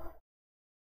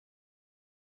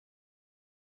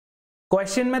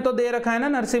 क्वेश्चन में तो दे रखा है ना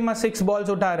नरसिम्हा 6 बॉल्स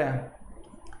उठा रहे हैं.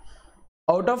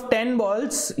 आउट ऑफ 10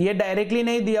 बॉल्स, ये डायरेक्टली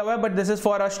नहीं दिया हुआ है but this is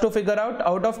for us to figure out.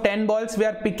 Out of 10 balls we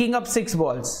are picking up 6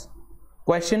 balls.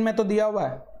 Question में तो दिया हुआ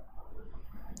है.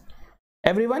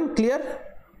 Everyone clear?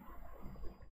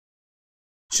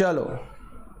 चलो,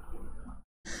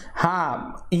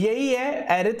 हाँ यही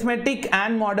है एरिथमेटिक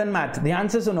एंड मॉडर्न मैथ. ध्यान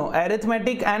से सुनो,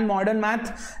 arithmetic and modern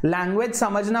math language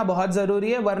समझना बहुत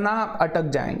जरूरी है वरना आप अटक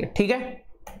जाएंगे. ठीक है?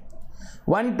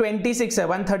 126 है,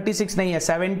 136 नहीं है.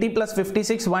 70 plus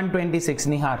 56, 126.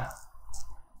 Nihar,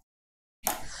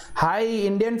 hi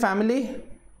Indian family,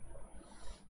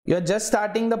 you are just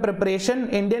starting the preparation.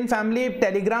 Indian family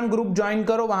Telegram group join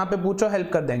करो, वहां पे पूछो,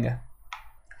 हेल्प कर देंगे.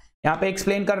 यहाँ पे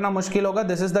एक्सप्लेन करना मुश्किल होगा.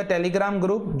 This is the Telegram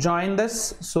group, join this.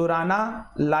 Surana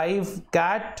live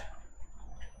cat,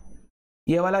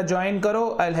 ये वाला ज्वाइन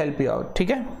करो, I will help you out. ठीक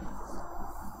है?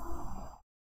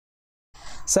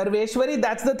 Sarveshwari,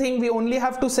 that's the thing, we only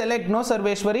have to select. No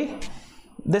Sarveshwari,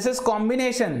 this is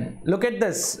combination. Look at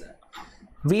this,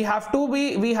 we have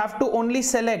to only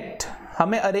select.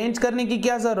 हमें arrange करने की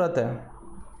क्या जरूरत है?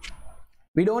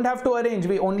 We don't have to arrange,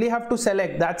 we only have to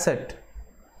select, that's it.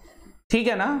 ठीक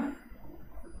है ना?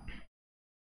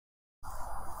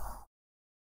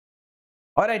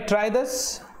 Alright, try this.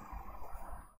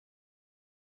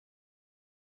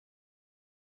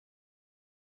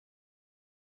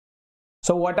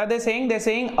 So what are they saying? They're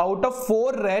saying out of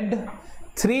 4 red,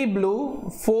 3 blue,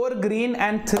 4 green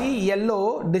and 3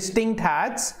 yellow distinct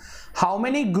hats, how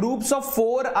many groups of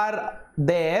 4 are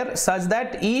there such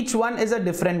that each one is a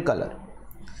different color?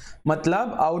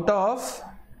 मतलब out of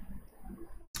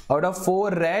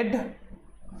 4 red,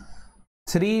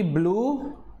 3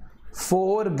 blue,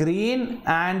 4 green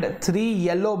and 3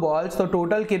 yellow balls, तो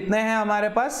total कितने हैं हमारे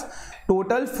पास?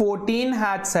 Total 14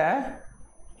 hats है.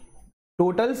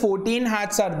 Total 14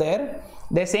 hats are there.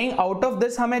 They're saying out of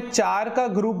this हमें 4 का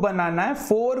group बनाना है,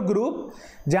 4 group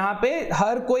जहां पे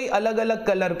हर कोई अलग अलग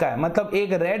कलर का है. मतलब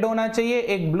एक रेड होना चाहिए,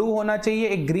 एक ब्लू होना चाहिए,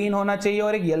 एक ग्रीन होना चाहिए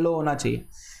और एक येलो होना चाहिए.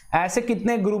 ऐसे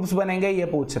कितने ग्रुप्स बनेंगे ये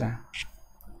पूछ रहे हैं.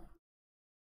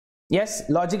 यस,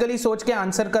 लॉजिकली सोच के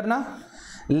आंसर करना.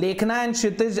 लेखना and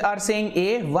Kshitij are saying A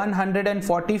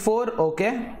 144. Okay,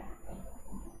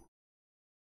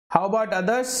 how about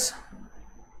others?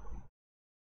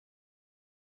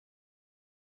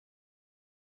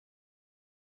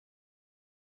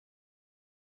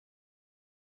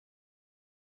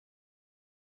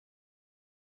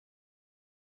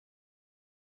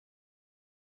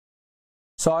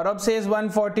 Saurabh says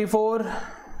 144.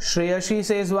 Shreyashi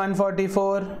says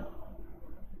 144.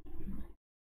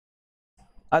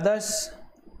 Others?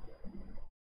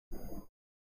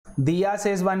 Diya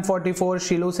says 144.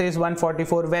 Shilu says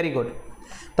 144. Very good.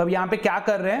 तो अब यहाँ पे क्या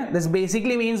कर रहे हैं? This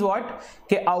basically means what?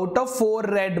 कि out of 4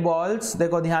 red balls,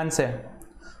 देखो ध्यान से,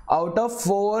 out of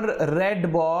 4 red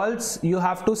balls you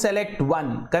have to select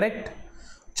 1. Correct?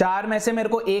 4 में से मेरे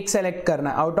को एक सेलेक्ट करना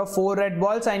है. Out of 4 red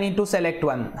balls I need to select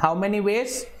 1. How many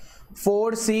ways?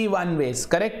 4C1 ways.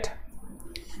 Correct?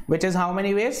 Which is how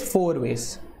many ways? 4 ways.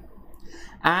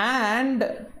 And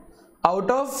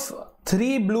out of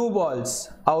 3 blue balls,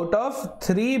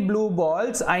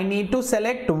 I need to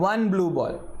select 1 blue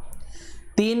ball.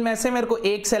 3 में से मेरे को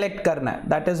एक select करना है.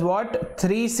 That is what?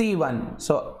 3C1.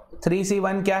 So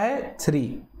 3C1 क्या है? 3.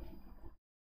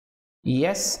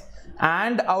 Yes.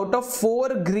 And out of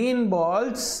 4 green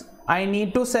balls I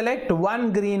need to select 1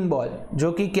 green ball,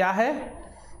 जो कि क्या है?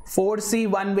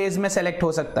 4C1 ways में सेलेक्ट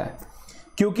हो सकता है.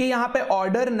 क्योंकि यहां पे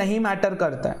ऑर्डर नहीं मैटर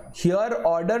करता है. Here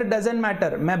order doesn't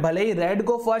matter. मैं भले ही रेड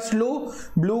को फर्स्ट लू,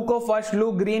 ब्लू को फर्स्ट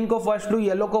लू, ग्रीन को फर्स्ट लू,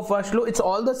 येलो को फर्स्ट लू, इट्स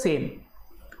ऑल द सेम.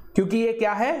 क्योंकि ये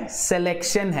क्या है?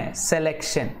 सिलेक्शन है.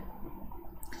 सिलेक्शन.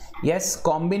 यस,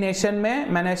 कॉम्बिनेशन में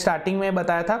मैंने स्टार्टिंग में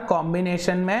बताया था,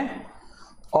 कॉम्बिनेशन में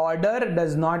ऑर्डर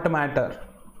डज नॉट मैटर,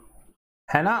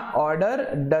 है ना? Order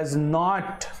does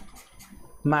not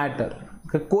matter.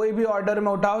 कोई भी ऑर्डर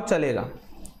में उठाओ चलेगा.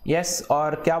 यस,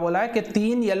 और क्या बोला है कि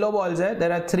 3 येलो बॉल्स है.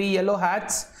 There are 3 yellow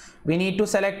hats. We need to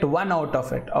select 1 out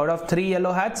of it. Out of 3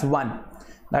 yellow hats 1.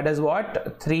 That is what?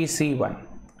 3C1.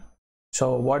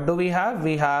 So what do we have?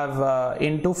 We have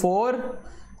into 4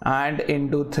 and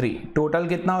into 3. Total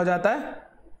कितना हो जाता है?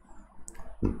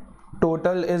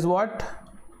 Total is what?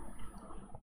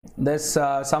 This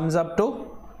sums up to,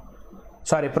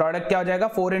 sorry, product क्या हो जाएगा?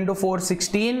 4 into 4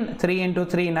 16, 3 into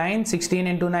 3 9, 16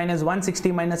 into 9 is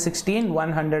 160 minus 16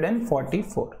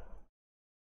 144.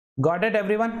 Got it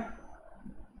everyone?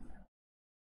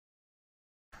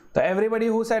 So everybody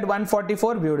who said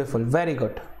 144, beautiful, very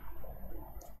good.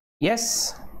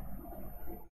 Yes,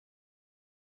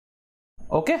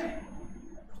 okay.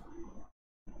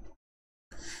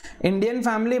 Indian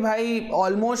family भाई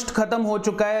almost खत्म हो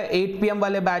चुका है 8 PM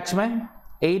वाले बैच में.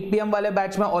 8 PM वाले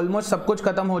बैच में ऑलमोस्ट सब कुछ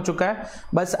खत्म हो चुका है.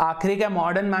 बस आखिरी के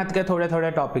मॉडर्न मैथ के थोड़े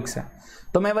थोड़े टॉपिक्स हैं.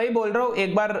 तो मैं वही बोल रहा हूँ,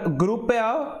 एक बार ग्रुप पे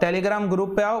आओ, टेलीग्राम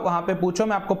ग्रुप पे आओ, वहां पे पूछो,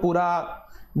 मैं आपको पूरा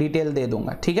डिटेल दे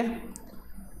दूंगा. ठीक है,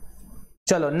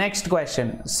 चलो next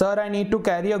question. Sir, I need to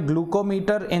carry a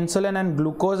glucometer, insulin and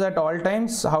glucose at all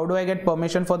times. How do I get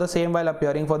permission for the same while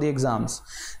appearing for the exams?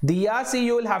 दिया, सी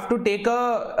you will have to take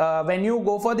a when you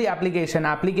go for the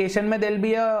application में there will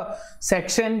be a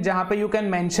section जहां पे you can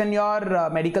mention your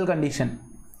medical condition.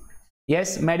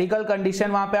 Yes, medical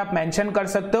condition वहां पे आप mention कर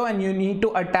सकते हो and you need to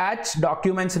attach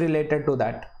documents related to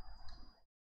that.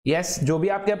 Yes, जो भी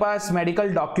आपके पास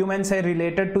मेडिकल डॉक्यूमेंट्स है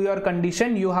related to your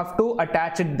condition, you have to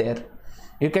attach it there.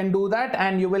 You can do that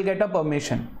and you will get a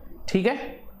permission. ठीक है?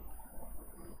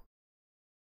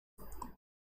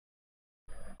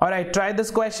 Alright, try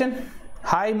this question.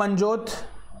 Hi Manjot,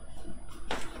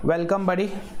 welcome buddy.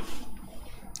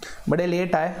 बड़े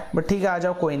late आए, but ठीक है, आ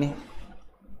जाओ, कोई नहीं.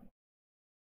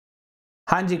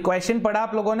 हाँ जी, क्वेश्चन पढ़ा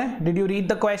आप लोगों ने? Did you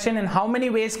read the question? In how many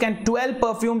ways can 12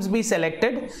 perfumes be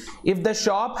selected if the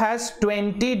shop has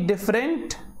 20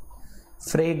 different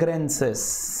fragrances?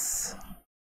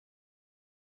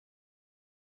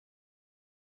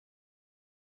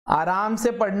 आराम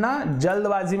से पढ़ना,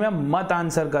 जल्दबाजी में मत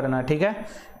आंसर करना. ठीक है,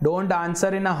 डोंट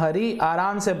आंसर इन अ हरी.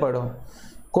 आराम से पढ़ो,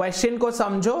 क्वेश्चन को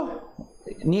समझो,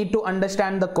 need to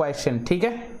understand the question. ठीक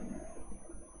है,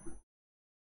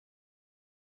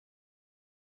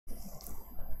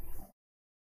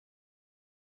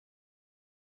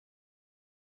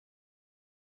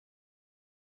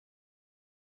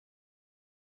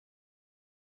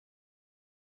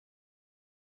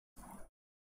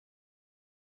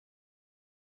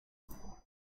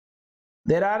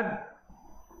 there are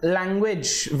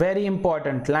language, very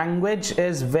important. Language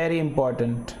is very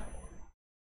important,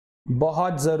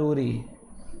 बहुत जरूरी.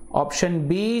 Option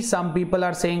B, some people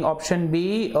are saying option B.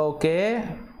 okay,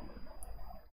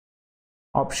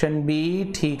 option B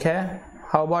ठीक है.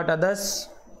 how about others?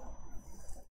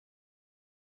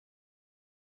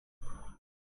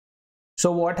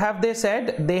 So what have they said?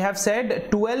 They have said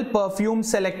 12 perfumes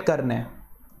select करने,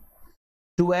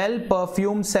 12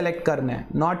 perfumes select करने,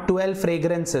 not 12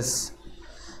 fragrances.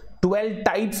 12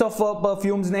 types of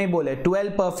perfumes नहीं बोले,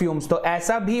 12 perfumes. तो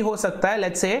ऐसा भी हो सकता है,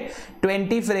 let's say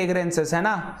 20 fragrances है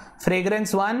ना,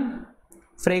 fragrance 1,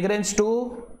 fragrance 2,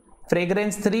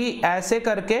 fragrance 3, ऐसे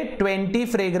करके 20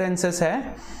 fragrances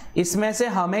है. इसमें से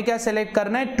हमें क्या select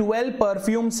करना है? 12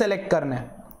 perfumes select करना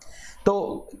है. तो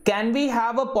can we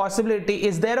have a possibility,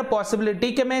 is there a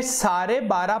possibility कि मैं सारे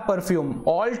 12 परफ्यूम,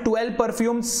 ऑल 12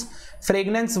 परफ्यूम्स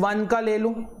फ्रेग्रेंस 1 का ले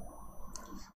लूं?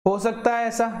 हो सकता है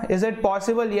ऐसा? Is it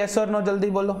possible? यस और नो, जल्दी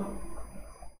बोलो.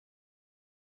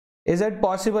 Is it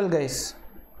possible guys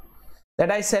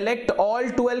that I select all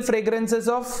 12 fragrances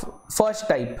of first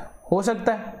type? हो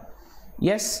सकता है.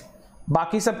 यस.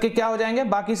 बाकी सबके क्या हो जाएंगे?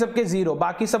 बाकी सबके 0.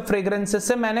 बाकी सब फ्रेग्रेंसेस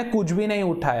से मैंने कुछ भी नहीं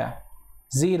उठाया,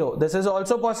 0. This is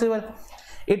also possible.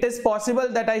 It is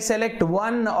possible that I select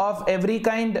one of every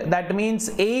kind. That means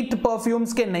 8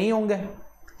 perfumes के नहीं होंगे,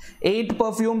 8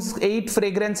 perfumes, 8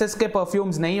 fragrances के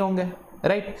perfumes नहीं होंगे,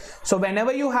 right? So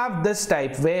whenever you have this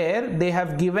type where they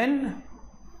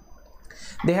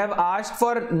have asked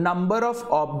for number of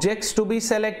objects to be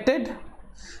selected,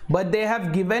 but they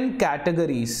have given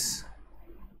categories.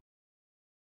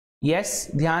 Yes,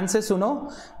 ध्यान से सुनो.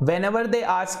 Whenever they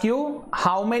ask you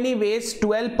how many ways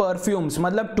 12 perfumes,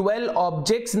 मतलब 12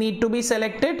 objects need to be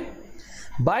selected,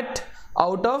 but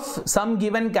out of some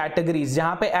given categories,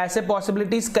 जहां पे ऐसे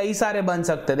possibilities कई सारे बन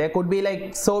सकते. There could be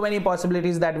like so many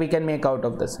possibilities that we can make out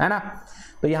of this, है ना?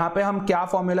 तो यहां पे हम क्या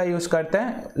फॉर्मूला यूज करते हैं?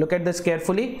 Look at this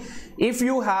carefully. If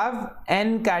you have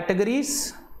n categories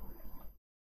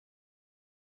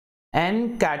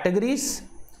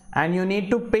and you need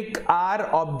to pick r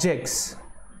objects,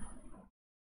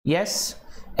 yes,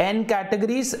 n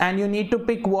categories and you need to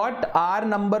pick what? R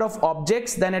number of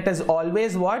objects, then it is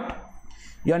always what?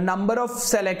 Your number of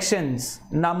selections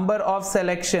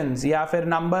या फिर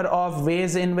number of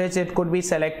ways in which it could be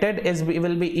selected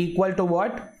will be equal to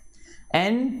what?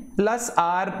 n plus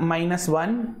r minus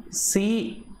 1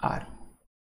 cr.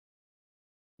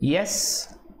 Yes,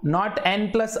 not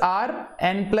n plus r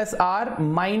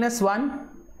minus 1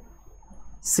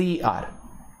 CR.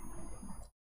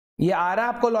 ये आ रहा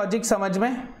है आपको logic समझ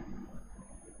में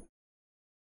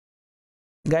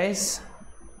guys?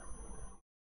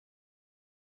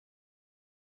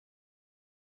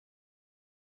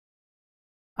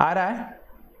 आ रहा है?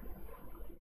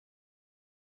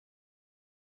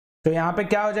 तो यहां पे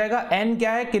क्या हो जाएगा? n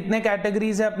क्या है? कितने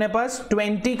कैटेगरीज है अपने पास?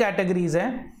 20 कैटेगरीज है.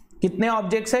 कितने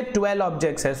ऑब्जेक्ट्स है? 12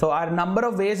 ऑब्जेक्ट्स है. So our number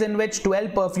of ways in which 12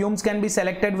 perfumes can be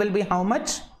selected will be how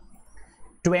much?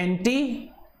 20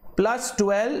 plus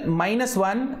 12 minus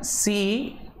 1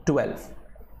 C12,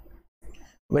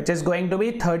 which is going to be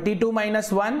 32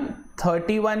 minus 1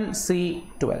 31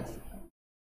 C12.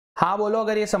 हाँ बोलो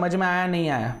अगर ये समझ में आया नहीं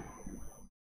आया.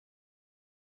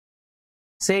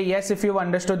 Say yes if you've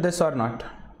understood this or not.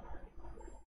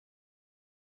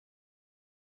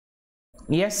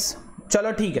 Yes.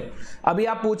 चलो ठीक है. अभी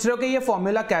आप पूछ रहे हो कि ये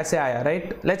फॉर्मूला कैसे आया,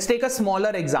 right? Let's take a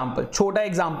smaller example, छोटा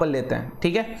एग्जांपल लेते हैं,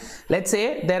 ठीक है? Let's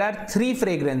say there are 3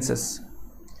 fragrances.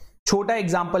 छोटा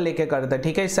एग्जांपल लेके करते हैं,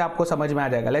 ठीक है? इससे आपको समझ में आ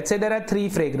जाएगा. Let's say there are 3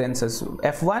 fragrances,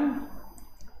 F1,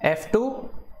 F2,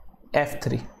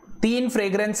 F3. 3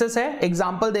 fragrances है.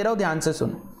 एग्जांपल दे रहा हूं, ध्यान से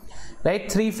सुन,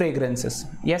 right? 3 fragrances.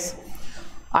 Yes,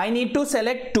 I need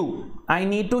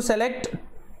to select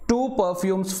 2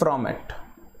 perfumes from it,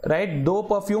 right? 2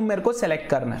 perfume मेरे को सेलेक्ट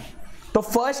करना है. तो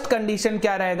फर्स्ट कंडीशन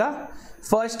क्या रहेगा?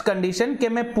 फर्स्ट कंडीशन कि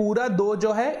मैं पूरा 2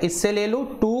 जो है इससे ले लूं,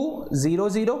 2 0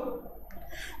 0.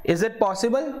 Is it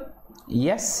possible?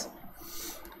 Yes.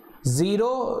 0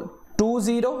 2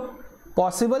 0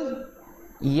 possible?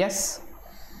 Yes.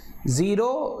 0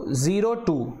 0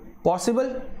 2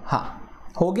 possible? हाँ.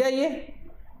 हो गया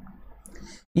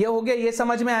ये हो गया. ये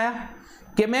समझ में आया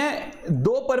कि मैं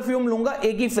 2 परफ्यूम लूंगा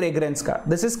एक ही फ्रेग्रेंस का.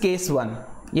 This is case 1.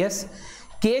 Yes.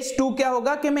 Case 2 क्या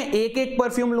होगा कि मैं एक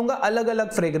परफ्यूम लूंगा अलग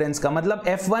अलग फ्रेग्रेंस का. मतलब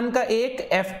F1 का 1,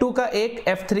 F2 का 1,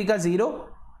 F3 का 0,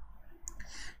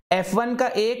 F1 का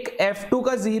 1, F2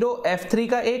 का 0, F3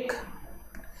 का 1,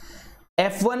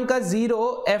 F1 का 0,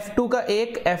 F2 का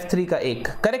 1, F3 का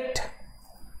 1. करेक्ट?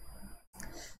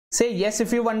 से yes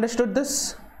if you understood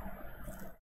this.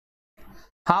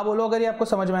 हाँ बोलो अगर ये आपको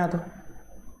समझ में आया तो.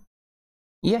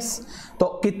 यस. तो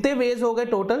कितने वेज हो गए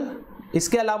टोटल?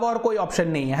 इसके अलावा और कोई ऑप्शन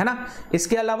नहीं है ना?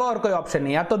 इसके अलावा और कोई ऑप्शन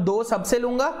नहीं है. या तो 2 सबसे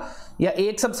लूंगा, या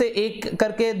एक सबसे एक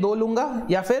करके 2 लूंगा,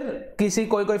 या फिर किसी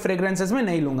कोई फ्रेग्रेंसेस में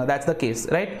नहीं लूंगा. That's the case,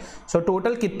 right? So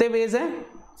total कितने वेज हैं?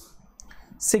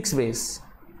 6 वेज.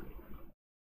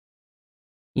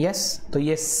 यस तो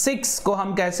ये 6 को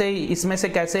हम कैसे इसमें से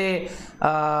कैसे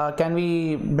can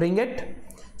we bring it?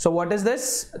 So what is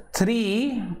this?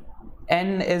 3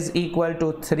 n is equal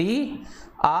to 3,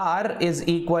 r is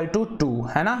equal to 2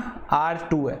 है ना, r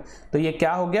 2 है तो ये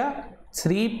क्या हो गया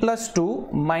 3 + 2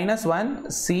 - 1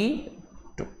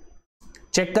 c2।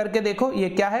 चेक करके देखो ये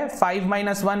क्या है 5 -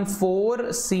 1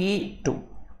 4 c2।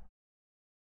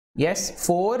 यस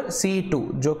 4 c2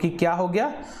 जो कि क्या हो गया,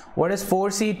 what is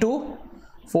 4 c2?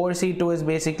 4 c2 is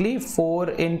basically 4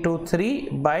 into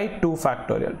 3 by 2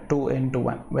 factorial, 2 into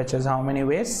 1, which is how many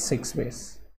ways? 6 ways.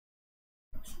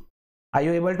 Are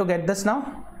you able to get this now?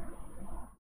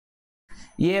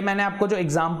 ये मैंने आपको जो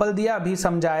एग्जाम्पल दिया अभी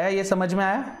समझाया, ये समझ में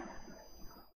आया?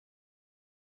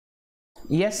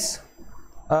 यस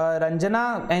रंजना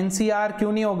एनसीआर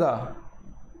क्यों नहीं होगा?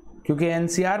 क्योंकि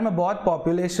एनसीआर में बहुत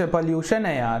पोल्यूशन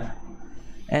है यार,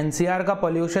 एनसीआर का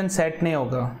पोल्यूशन सेट नहीं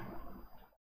होगा।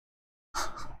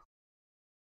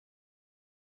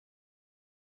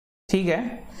 ठीक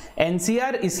है,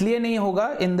 एनसीआर इसलिए नहीं होगा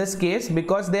in this case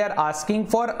because they are asking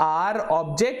for are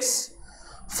objects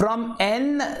from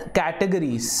n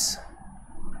categories.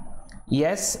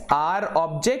 Yes are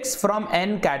objects from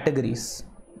n categories.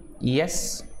 Yes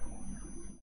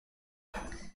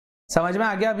समझ में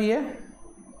आ गया अभी ये?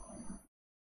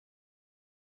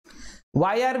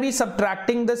 Why are we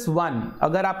subtracting this 1?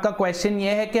 अगर आपका क्वेश्चन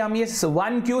ये है कि हम ये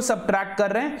 1 क्यों सब्ट्रैक्ट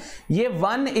कर रहे हैं, ये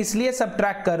 1 इसलिए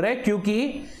सब्ट्रैक्ट कर रहे हैं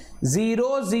क्योंकि 0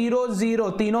 0 0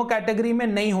 तीनों कैटेगरी में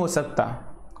नहीं हो सकता।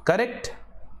 करेक्ट?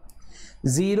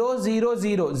 0 0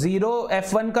 0 0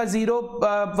 F1 का 0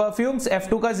 परफ्यूम्स,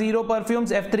 F2 का 0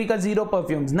 परफ्यूम्स, F3 का 0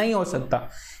 परफ्यूम्स नहीं हो सकता,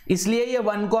 इसलिए ये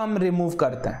 1 को हम रिमूव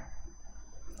करते हैं।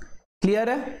 क्लियर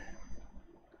है?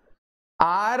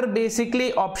 R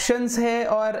बेसिकली ऑप्शंस है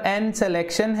और N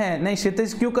सिलेक्शन है। नहीं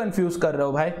क्षितिज क्यों कंफ्यूज कर रहे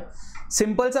हो भाई,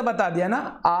 सिंपल सा बता दिया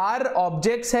ना, R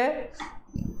ऑब्जेक्ट्स है,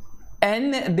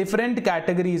 N डिफरेंट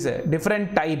कैटेगरीज है,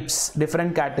 डिफरेंट टाइप्स,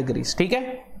 डिफरेंट कैटेगरीज। ठीक है?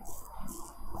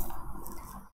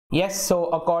 Yes so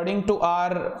according to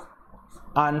our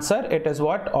answer it is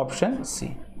what? Option C.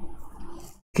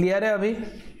 Clear है अभी?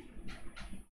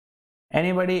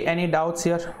 Anybody any doubts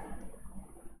here?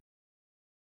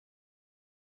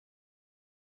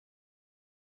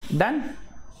 Done?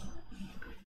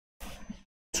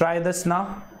 Try this now.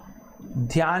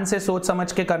 ध्यान से सोच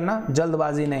समझ के करना,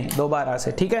 जल्दबाजी नहीं, दोबारा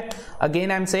से। ठीक है?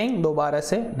 अगेन आई एम सेइंग दोबारा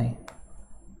से नहीं।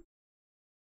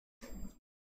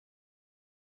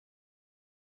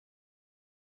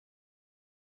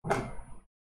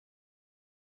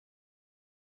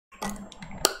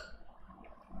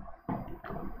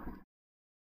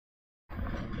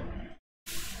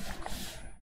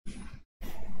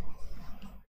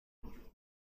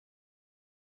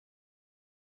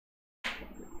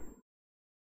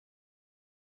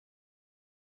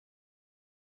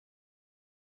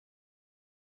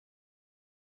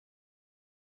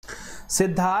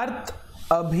 सिद्धार्थ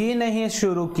अभी नहीं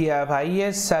शुरू किया है भाई,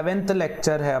 ये 7th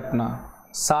लेक्चर है अपना,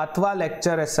 7वां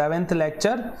लेक्चर है, 7th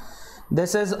lecture.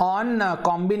 This is on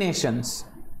combinations.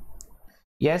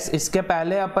 Yes इसके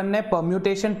पहले अपन ने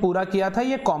परम्यूटेशन पूरा किया था,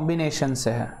 ये कॉम्बिनेशन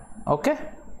से है। ओके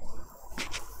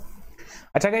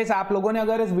अच्छा गाइस, आप लोगों ने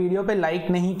अगर इस वीडियो पे लाइक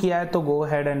नहीं किया है तो go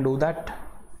ahead and do that.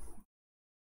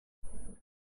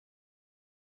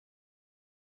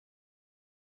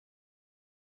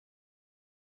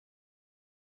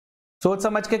 सोच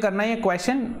समझ के करना है ये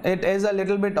question, it is a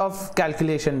little bit of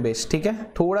calculation based. ठीक है,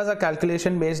 थोड़ा सा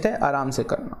कैलकुलेशन बेस्ड है, आराम से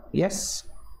करना। यस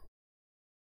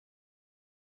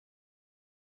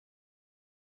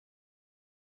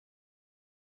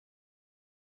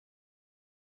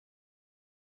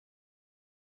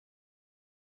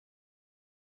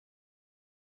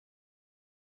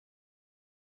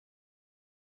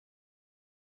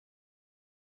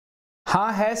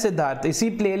हाँ है सिद्धार्थ, इसी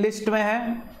प्लेलिस्ट में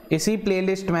है, इसी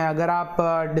प्लेलिस्ट में। अगर आप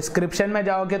डिस्क्रिप्शन में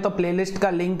जाओगे तो प्लेलिस्ट का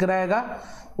लिंक रहेगा,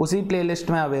 उसी प्लेलिस्ट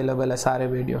में अवेलेबल है सारे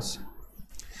videos.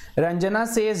 Ranjana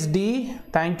says D,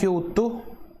 thank you उत्तू।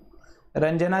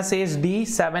 Ranjana says D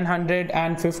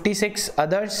 756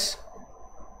 others.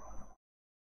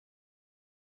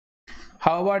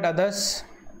 How about others?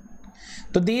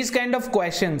 तो दीज काइंड ऑफ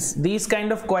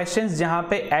क्वेश्चंस जहां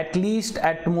पे एटलीस्ट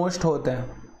एटमोस्ट होते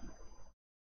हैं,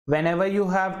 whenever you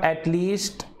have at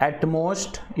least at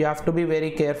most you have to be very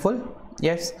careful.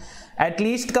 yes at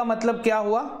least का मतलब क्या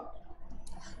हुआ?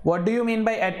 what do you mean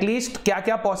by at least? क्या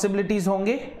क्या possibilities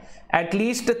होंगे? at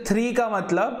least 3 का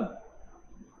मतलब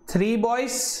 3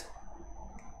 boys।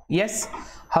 yes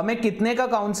हमें कितने का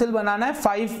काउंसिल बनाना है?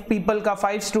 5 people का,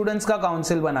 5 स्टूडेंट्स का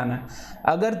काउंसिल बनाना है।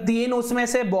 अगर 3 उसमें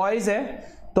से बॉयज है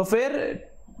तो फिर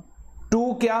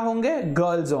 2 क्या होंगे,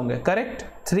 गर्ल्स होंगे, correct.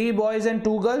 3 boys and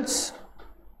 2 girls.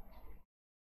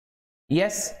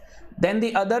 Yes. Then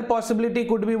the other possibility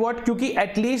could be what, क्योंकि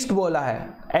एटलीस्ट बोला है,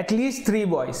 एटलीस्ट 3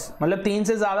 बॉयज, मतलब 3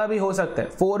 से ज्यादा भी हो सकते हैं,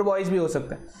 4 बॉयज भी हो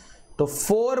सकते हैं. तो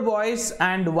 4 boys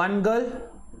and 1 girl.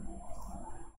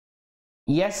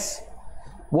 Yes.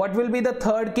 What will be the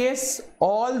third case?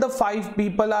 All the 5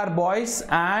 people are boys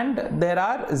and there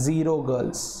are 0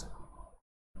 girls.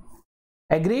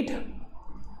 Agreed?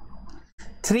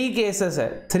 3 cases है,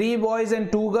 3 boys and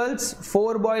 2 girls,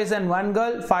 4 boys and 1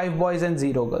 girl, 5 boys and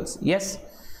 0 girls. Yes.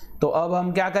 तो अब हम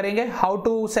क्या करेंगे? How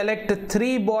to select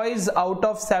 3 boys out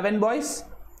of 7 boys?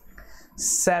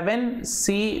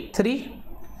 7C3.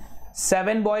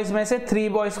 7 boys में से 3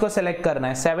 boys को select करना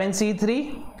है, 7C3,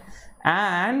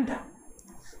 and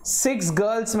 6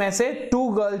 गर्ल्स में से 2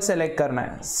 गर्ल्स सेलेक्ट करना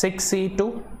है,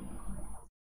 6C2.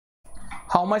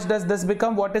 How much does this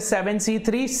become? What is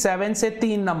 7C3? 7 से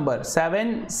 3 number,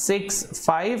 7, 6,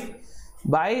 5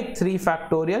 by 3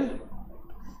 factorial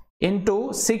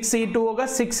into 6C2 होगा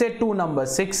 6 से 2 number,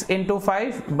 6 into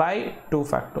 5 by 2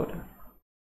 factorial.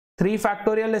 3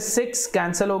 factorial is 6,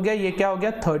 cancel हो गया, ये क्या हो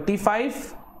गया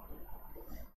 35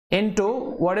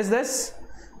 into what is this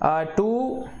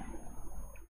 2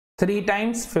 3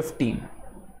 times 15.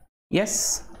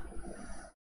 Yes.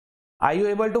 Are you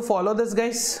able to follow this,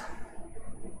 guys?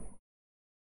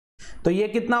 तो ये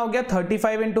कितना हो गया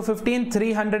 35 into 15,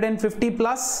 350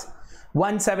 plus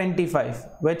 175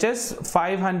 which is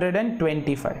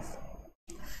 525.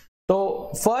 तो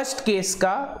फर्स्ट केस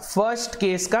का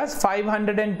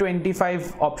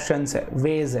 525 ऑप्शंस है,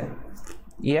 वेज है.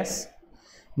 Yes.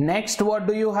 Next what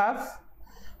do you have?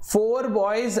 4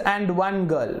 boys and 1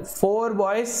 girl. 4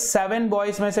 boys, 7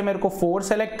 boys में से मेरे को 4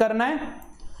 सेलेक्ट करना है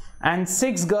एंड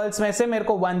 6 गर्ल्स में से मेरे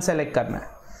को 1 सेलेक्ट करना है.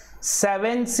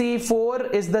 7C4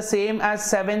 is the same as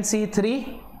 7C3.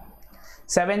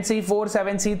 7C4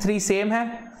 7C3 same है,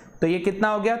 तो ये कितना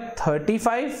हो गया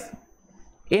 35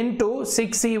 into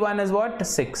 6C1 is what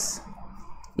 6.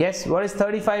 Yes. What is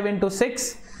 35 into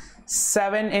 6?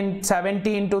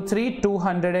 70 into 3,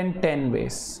 210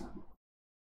 ways.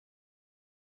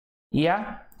 Yeah.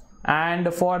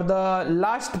 And for the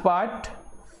last part,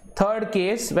 third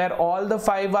case where all the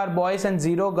 5 are boys and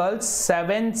 0 girls,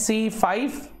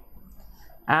 7C5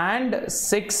 and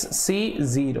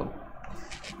 6C0.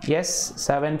 Yes,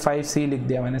 7-5C लिख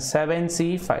दिया मैंने,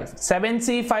 7C5.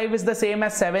 7C5 is the same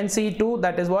as 7C2,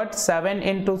 that is what 7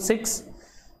 into 6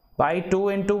 by 2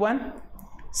 into 1.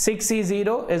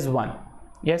 6C0 is 1.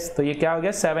 Yes, तो ये क्या हो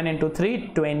गया 7 into 3,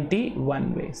 21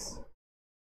 ways.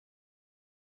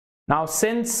 Now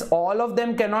since all of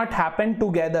them cannot happen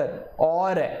together,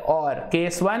 or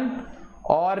case 1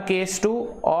 or case 2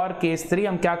 or case 3,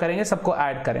 हम क्या करेंगे, सबको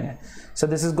add करेंगे. So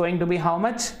this is going to be how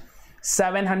much?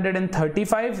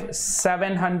 735,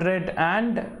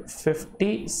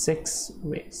 756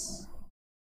 ways.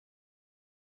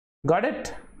 Got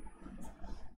it?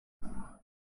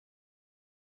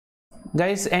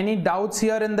 Guys, any doubts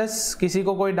here in this? किसी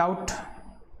को कोई doubt?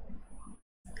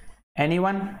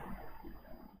 Anyone?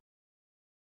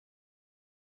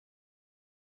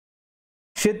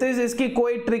 क्षितिज, इसकी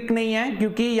कोई ट्रिक नहीं है,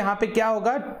 क्योंकि यहां पे क्या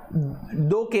होगा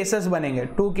 2 केसेस बनेंगे,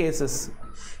 2 केसेस.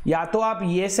 या तो आप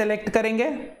ये सेलेक्ट करेंगे,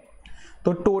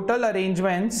 तो टोटल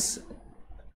अरेंजमेंट्स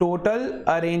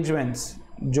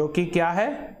जो कि क्या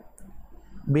है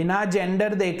बिना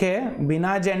जेंडर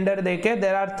देखे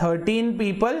देयर आर 13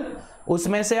 पीपल,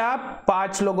 उसमें से आप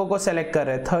 5 लोगों को सेलेक्ट कर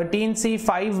रहे हैं.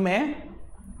 13C5 में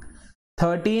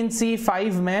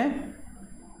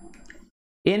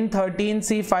in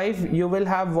 13C5 you will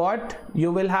have what?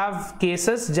 You will have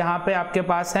cases जहां पे आपके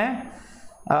पास हैं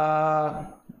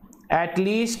at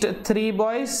least 3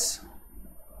 boys.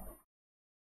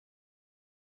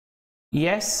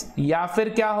 Yes. या फिर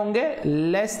क्या होंगे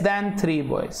less than 3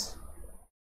 boys.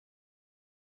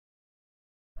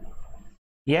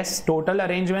 Yes. Total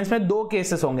arrangements में 2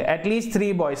 केसेस होंगे, एटलीस्ट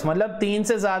 3 बॉयज मतलब 3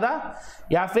 से ज्यादा,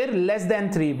 या फिर लेस देन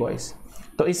 3 बॉयज.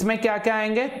 तो इसमें क्या क्या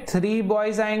आएंगे, 3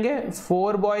 बॉयज आएंगे,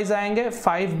 4 बॉयज आएंगे,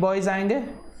 5 बॉयज आएंगे,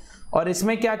 और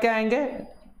इसमें क्या क्या आएंगे,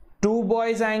 2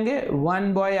 बॉयज आएंगे,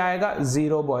 1 बॉय आएगा,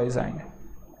 0 बॉयज आएंगे.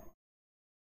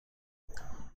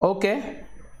 ओके.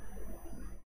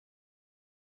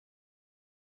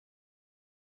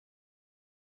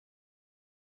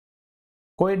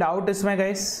 कोई डाउट इसमें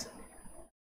गाइस?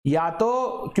 या तो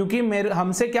क्योंकि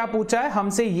हमसे क्या पूछा है,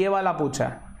 हमसे ये वाला पूछा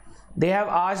है, they have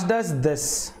asked us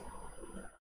this.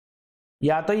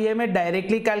 या तो ये मैं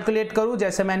डायरेक्टली कैलकुलेट करूं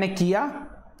जैसे मैंने किया,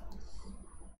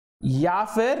 या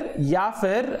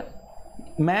फिर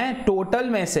मैं टोटल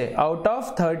में से आउट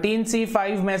ऑफ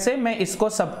 13C5 में से मैं इसको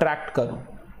सब्ट्रैक्ट करूं.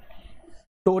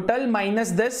 Total minus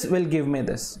this will give me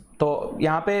this. तो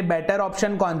यहाँ पे बेटर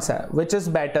ऑप्शन कौन सा है, विच इज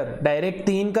बेटर, डायरेक्ट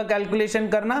 3 का कैलकुलेशन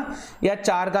करना या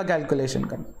 4 का कैलकुलेशन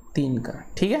करना? 3 का,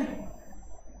 ठीक है।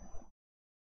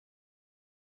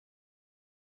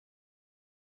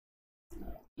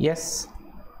 Yes,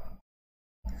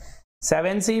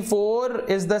 7C4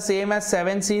 is the same as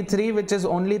 7C3 which is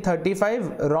only 35।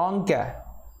 Wrong क्या है?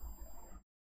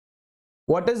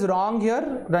 What is wrong here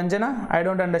Ranjana? I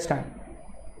don't understand.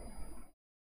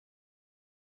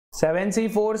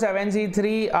 7C4, 7C3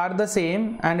 are the same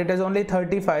and it is only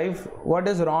 35. What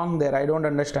is wrong there? I don't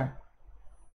understand.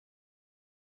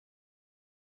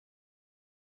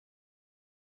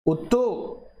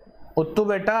 उत्तू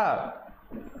बेटा,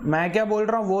 मैं क्या बोल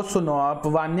रहा हूँ वो सुनो। आप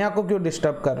वान्या को क्यों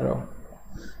डिस्टर्ब कर रहे हो?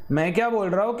 मैं क्या बोल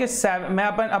रहा हूँ कि मैं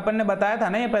अपन ने बताया था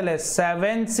ना ये पहले,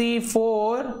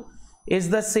 7C4 is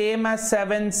the same as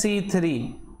 7C3।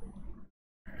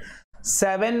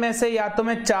 7 में से या तो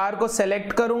मैं 4 को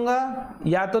सेलेक्ट करूंगा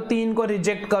या तो 3 को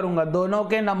रिजेक्ट करूंगा, दोनों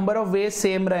के नंबर ऑफ वेज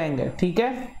सेम रहेंगे, ठीक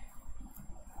है।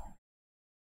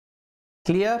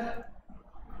 क्लियर?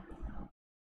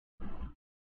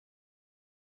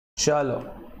 चलो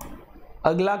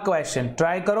अगला क्वेश्चन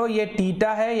ट्राई करो। ये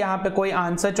टीटा है, यहां पे कोई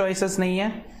आंसर चॉइसेस नहीं है।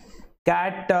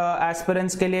 कैट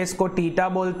एस्पिरेंट्स के लिए इसको टीटा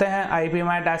बोलते हैं,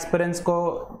 आईपीमैट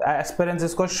एस्पिरेंट्स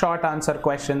इसको शॉर्ट आंसर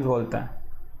क्वेश्चन बोलते हैं।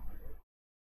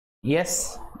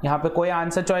 यस, यहाँ पे कोई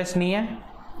आंसर चॉइस नहीं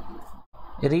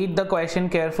है। Read the question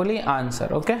carefully,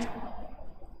 answer, okay.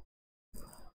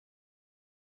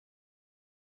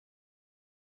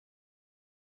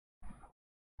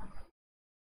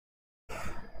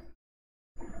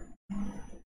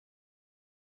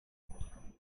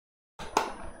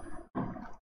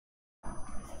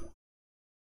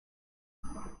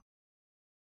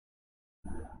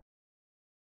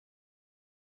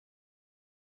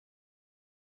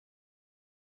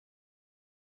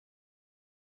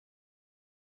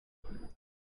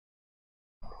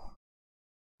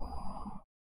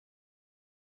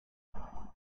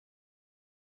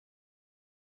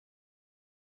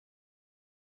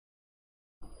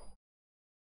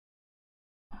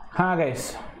 हाँ गाइस,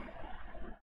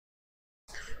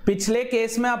 पिछले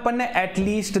केस में अपन ने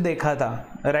एटलीस्ट देखा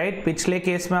था, राइट? पिछले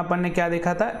केस में अपन ने क्या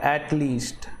देखा था?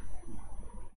 एटलीस्ट।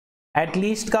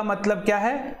 एटलीस्ट का मतलब क्या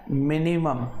है?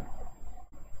 मिनिमम,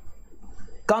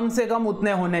 कम से कम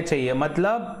उतने होने चाहिए,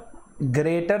 मतलब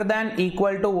greater than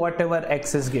equal to what ever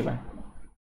x is given.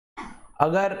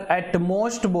 अगर एट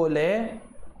मोस्ट बोले,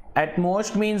 at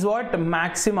most means what?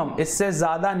 Maximum, इससे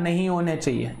ज्यादा नहीं होने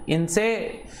चाहिए,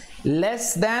 इनसे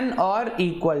लेस देन और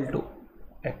इक्वल टू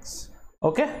एक्स,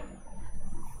 ओके।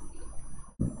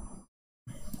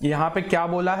 यहां पे क्या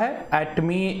बोला है?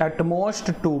 एट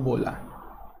मोस्ट 2 बोला।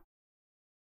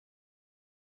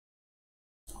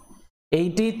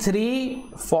 83,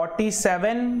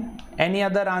 47, एनी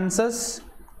अदर आंसर्स?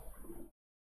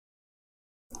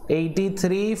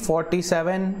 83,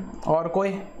 47 और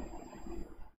कोई?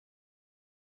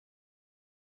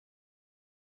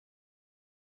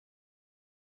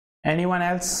 Anyone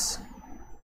else?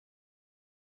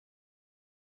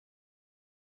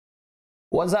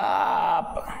 What's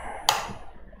up?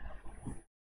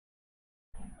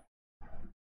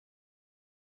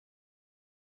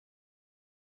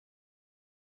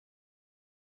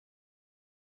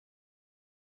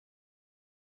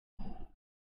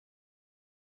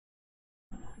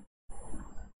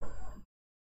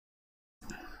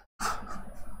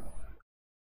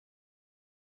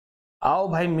 आओ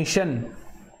भाई, मिशन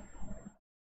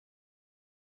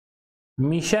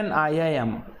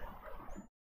IIM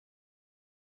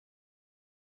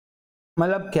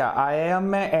मतलब क्या? IIM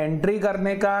में एंट्री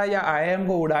करने का या IIM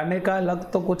को उड़ाने का अलग,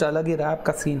 तो कुछ अलग ही रहा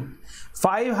आपका सीन।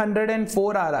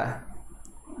 504 आ रहा है,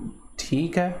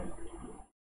 ठीक है।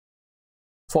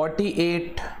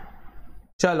 48,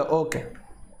 चलो ओके।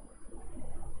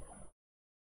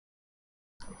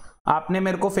 आपने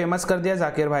मेरे को फेमस कर दिया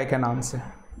जाकिर भाई के नाम से,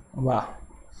 वाह।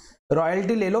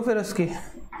 रॉयल्टी ले लो फिर उसकी,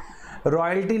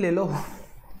 रॉयल्टी ले लो,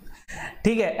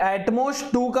 ठीक है। एटमोस्ट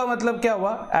 2 का मतलब क्या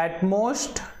हुआ?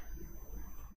 एटमोस्ट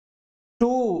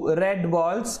 2 रेड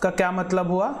बॉल्स का क्या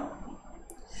मतलब हुआ?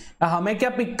 हमें क्या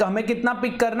पिक, हमें कितना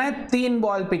पिक करना है? 3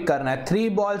 बॉल पिक करना है। 3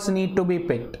 balls need to be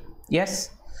picked, yes.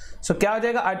 सो क्या हो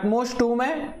जाएगा? एटमोस्ट 2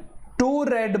 में 2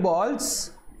 red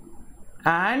balls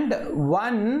and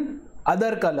 1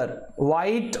 other colour,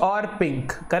 white और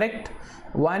पिंक, करेक्ट।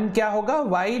 1 क्या होगा?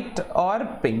 व्हाइट और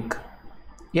पिंक,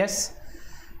 यस।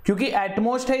 क्योंकि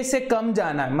एटमोस्ट है, इससे कम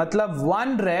जाना है, मतलब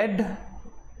 1 रेड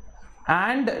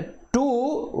एंड 2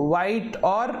 व्हाइट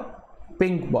और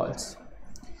pink balls.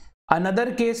 another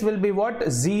case will be what?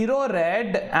 0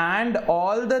 red and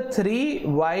all the 3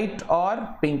 white or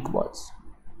pink balls.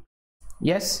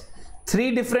 Yes, 3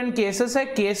 different cases है,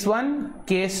 case 1,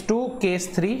 case 2, case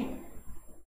 3.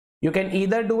 You can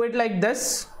either do it like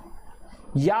this,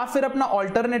 या फिर अपना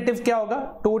alternative क्या होगा?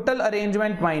 Total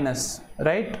arrangement minus,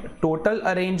 right? Total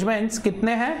arrangements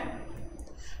कितने हैं?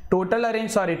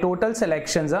 Total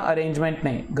selections, arrangement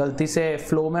नहीं, गलती से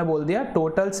फ्लो में बोल दिया,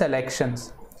 टोटल सिलेक्शंस.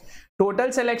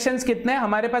 टोटल सिलेक्शंस कितने?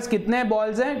 हमारे पास कितने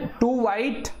बॉल्स हैं? 2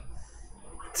 white,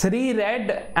 3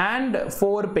 red and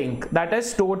 4 pink. That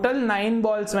is total 9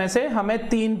 balls में से हमें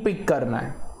 3 पिक करना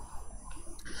है.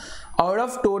 Out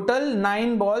of total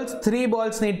 9 balls, 3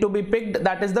 balls need to be picked.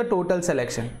 That is the total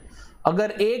selection.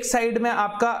 अगर एक साइड में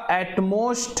आपका at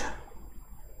most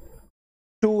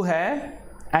 2 है,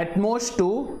 at most 2,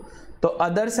 तो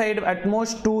other side at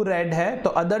most 2 red है, तो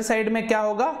अदर साइड में क्या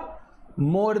होगा?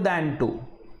 more than 2.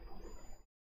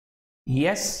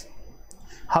 yes,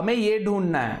 हमें ये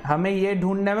ढूंढना है, हमें ये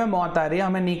ढूंढने में मौत आ रही है,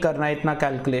 हमें नहीं करना है इतना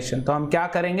कैलकुलेशन. तो हम क्या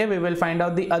करेंगे? we will find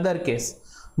out the other case.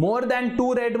 More than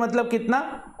 2 red मतलब कितना?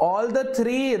 All the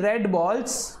 3 red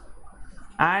balls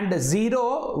and 0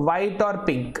 white और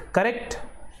पिंक. करेक्ट?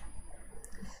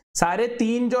 सारे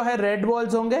 3 जो है रेड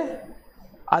बॉल्स होंगे,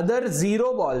 अदर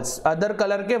 0 बॉल्स, अदर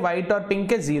कलर के व्हाइट और पिंक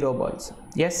के 0 बॉल्स.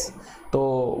 यस, तो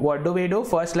what do we do?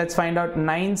 First let's find out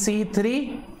 9C3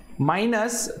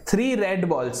 minus 3 red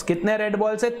balls. कितने रेड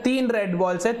बॉल्स है? 3 रेड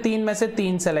बॉल्स है, 3 में से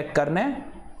 3 सेलेक्ट करने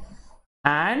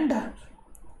एंड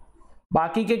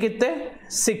बाकी के कितने?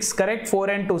 6. करेक्ट? 4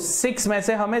 and 2, 6 में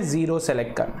से हमें 0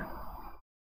 सेलेक्ट करना.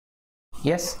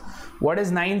 Yes, what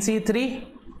is 9C3?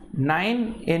 9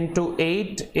 into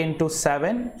 8 into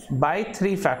 7 by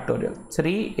 3 factorial.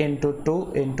 3 into 2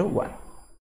 into 1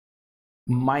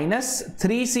 minus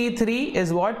 3C3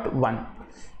 is what? 1.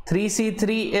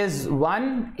 3C3 is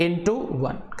 1 into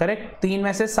 1. Correct? 3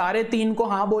 में से सारे 3 को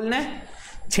हाँ बोलना है,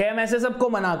 6 में से सबको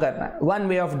मना करना है.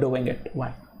 One way of doing it.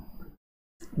 1.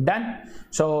 Done.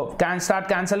 So can start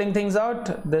cancelling things out.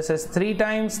 This is 3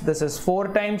 times, this is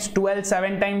 4 times, 12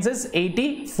 7 times is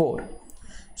 84.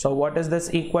 So what is this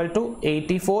equal to?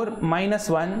 84 minus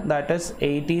 1, that is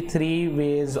 83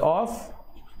 ways of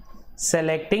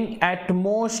selecting at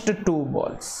most 2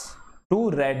 balls, 2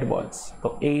 red balls.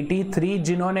 तो 83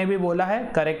 जिन्होंने भी बोला है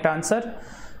correct answer.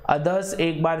 Others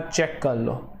एक बार check कर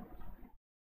लो.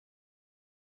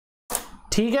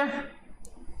 ठीक है?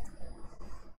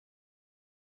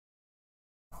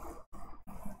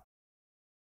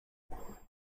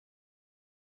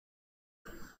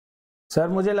 Sir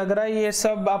मुझे लग रहा है ये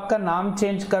सब आपका नाम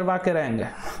चेंज करवा के रहेंगे.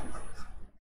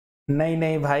 नहीं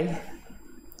नहीं भाई,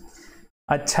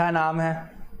 अच्छा नाम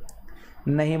है,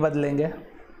 नहीं बदलेंगे.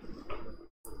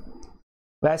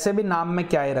 वैसे भी नाम में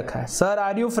क्या ही रखा है. Sir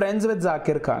are you friends with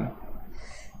Zakir Khan?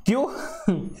 क्यों?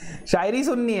 शायरी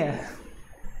सुननी है?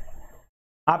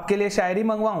 आपके लिए शायरी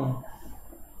मंगवाऊं?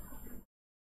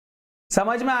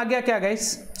 समझ में आ गया क्या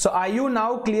guys? So are you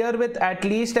now clear with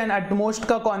at least and at most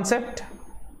का concept?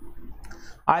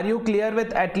 Are you clear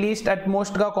with at least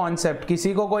at most का कॉन्सेप्ट?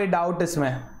 किसी को कोई डाउट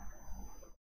इसमें?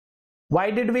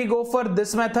 Why did we go for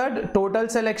this method? Total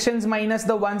selections minus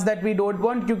the ones that we don't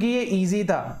want, क्योंकि ये easy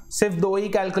था, सिर्फ 2 ही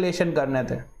कैलकुलेशन करने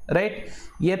थे, राइट?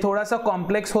 ये थोड़ा सा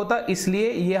कॉम्प्लेक्स होता,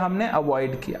 इसलिए ये हमने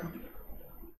अवॉइड किया.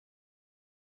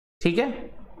 ठीक है?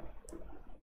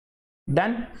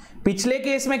 डन. पिछले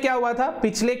केस में क्या हुआ था?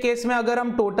 पिछले केस में अगर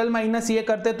हम टोटल माइनस ये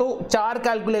करते तो 4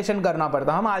 कैलकुलेशन करना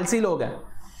पड़ता. हम आलसी लोग हैं,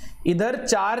 इधर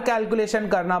 4 कैलकुलेशन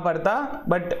करना पड़ता,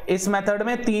 बट इस मेथड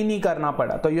में 3 ही करना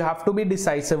पड़ा. तो you have to be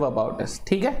decisive about this.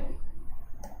 ठीक है?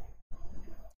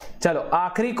 चलो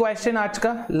आखिरी क्वेश्चन आज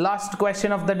का, last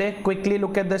question of the day. Quickly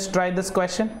look at this, try this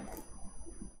question.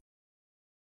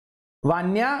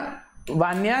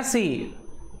 Vanya सी,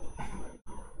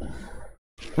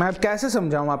 मैं अब कैसे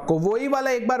समझाऊं आपको? वही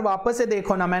वाला एक बार वापस से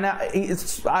देखो ना, मैंने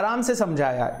आराम से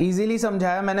समझाया, इजीली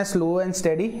समझाया मैंने, स्लो एंड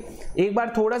स्टेडी. एक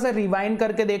बार थोड़ा सा रिवाइंड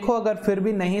करके देखो, अगर फिर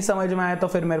भी नहीं समझ में आया तो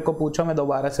फिर मेरे को पूछो, मैं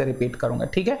दोबारा से रिपीट करूंगा.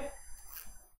 ठीक है?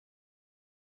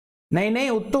 नहीं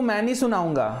उत्तू मैं नहीं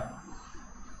सुनाऊंगा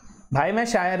भाई, मैं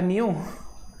शायर नहीं हूं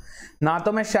ना,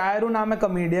 तो मैं शायर हूं ना मैं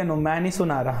कॉमेडियन हूं. मैं नहीं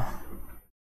सुना रहा,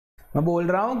 मैं बोल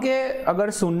रहा हूं कि अगर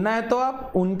सुनना है तो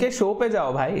आप उनके शो पे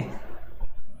जाओ भाई.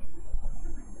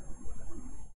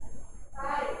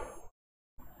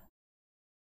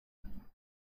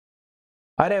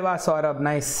 अरे वाह Saurabh,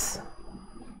 nice.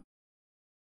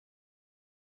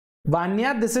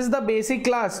 Vanya, this is the basic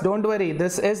class, don't worry,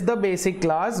 this is the basic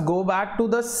class. Go back to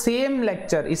the same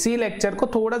lecture. इसी लेक्चर को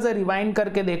थोड़ा सा रिवाइंड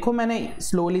करके देखो, मैंने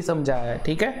स्लोली समझाया है.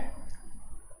 ठीक है?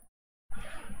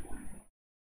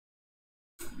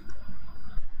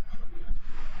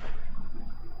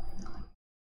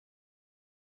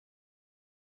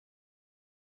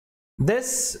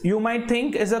 This you might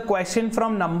think is a question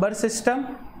from number system,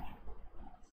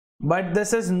 but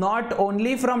this is not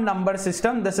only from number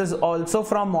system, this is also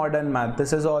from modern math,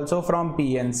 this is also from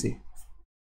PNC.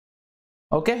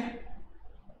 Okay,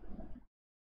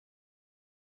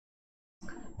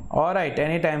 all right,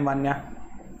 anytime Vanya.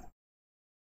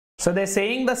 So they're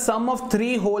saying the sum of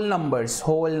three whole numbers,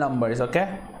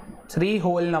 okay, three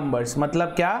whole numbers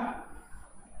मतलब क्या,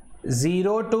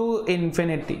 0 to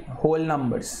infinity whole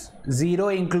numbers, 0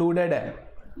 included है,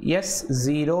 yes,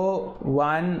 0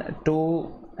 1 2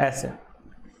 ऐसे.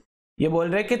 ये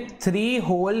बोल रहे कि 3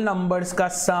 whole numbers का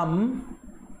sum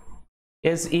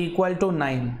is equal to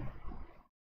 9.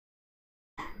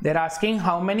 They're asking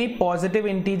how many positive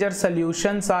integer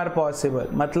solutions are possible.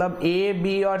 मतलब A,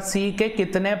 B और C के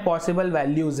कितने possible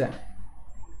values हैं.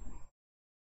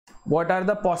 What are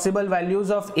the possible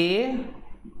values of A,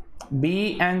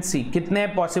 B and C? कितने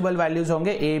possible values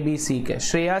होंगे A, B, C के?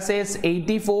 Shreya says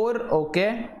 84. Okay.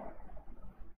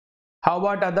 How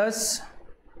about others?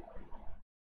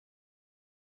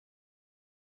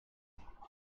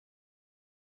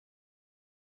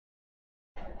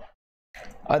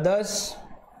 Others?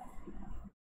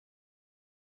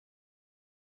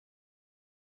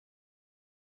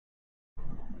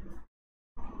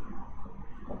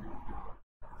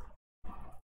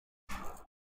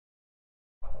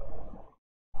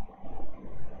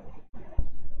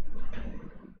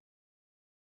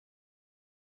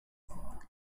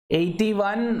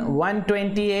 81,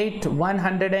 128,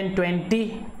 120.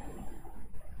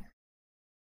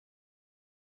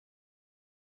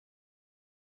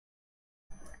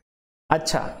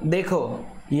 अच्छा देखो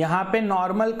यहाँ पे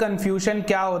नॉर्मल कंफ्यूजन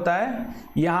क्या होता है,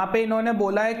 यहाँ पे इन्होंने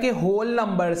बोला है कि होल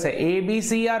नंबर्स है, A B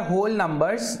C R whole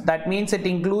numbers, that means it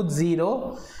include 0,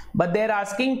 but they are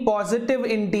asking positive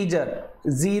integer.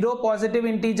 0 positive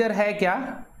integer है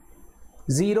क्या,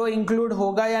 0 इंक्लूड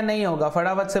होगा या नहीं होगा,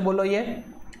 फटाफट से बोलो ये.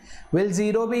 Will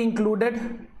 0 be included?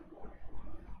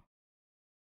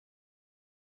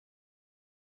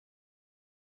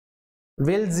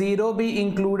 Will 0 be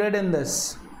included in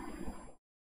this?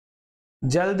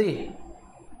 जल्दी.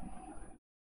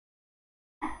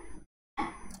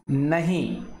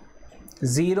 नहीं,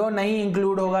 0 नहीं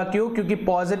इंक्लूड होगा. क्यों? क्योंकि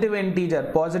positive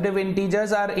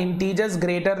integers are integers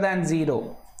greater than 0.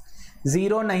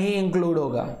 0 नहीं इंक्लूड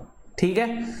होगा. ठीक है,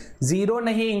 0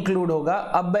 नहीं इंक्लूड होगा.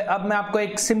 अब मैं आपको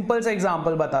एक सिंपल सा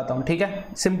एग्जांपल बताता हूं. ठीक है,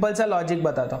 सिंपल सा लॉजिक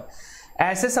बताता हूं.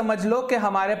 ऐसे समझ लो कि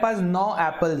हमारे पास 9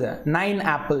 एप्पल्स है, 9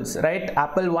 apples, right.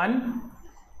 Apple 1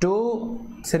 2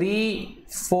 3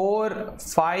 4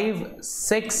 5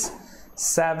 6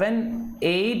 7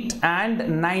 8 and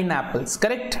 9 apples,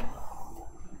 correct?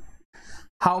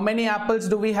 How many apples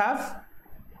do we have,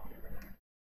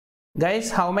 guys?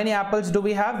 How many apples do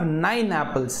we have? 9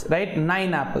 apples, right?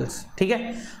 9 apples. ठीक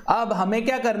है, अब हमें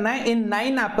क्या करना है, इन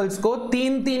 9 apples को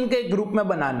 3-3 के ग्रुप में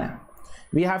बनाना है.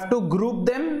 We have to group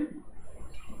them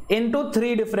into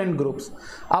 3 different groups.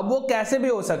 अब वो कैसे भी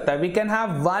हो सकता है. We can have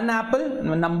 1 apple,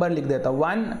 number लिख देता हूं,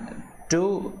 1 2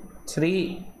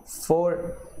 3 4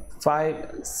 5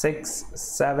 6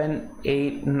 7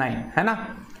 8 9, है ना.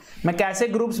 मैं कैसे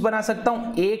ग्रुप्स बना सकता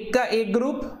हूं, एक का एक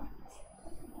ग्रुप,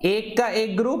 एक का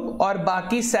एक ग्रुप और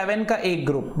बाकी 7 का एक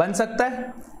ग्रुप बन सकता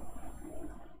है.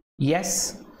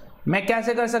 यस, मैं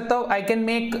कैसे कर सकता हूं, आई कैन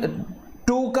मेक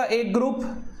 2 का एक ग्रुप,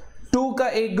 2 का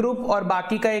एक ग्रुप और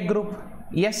बाकी का एक group.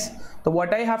 Yes, so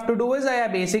what I have to do is I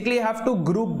basically have to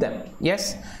group them. Yes,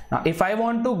 now if I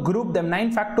want to group them, 9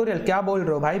 factorial, क्या बोल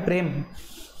रहे हो भाई प्रेम?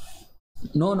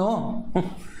 No,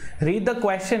 read the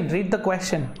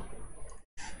question.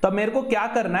 तो मेरे को क्या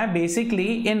करना है, basically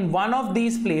in one of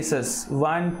these places,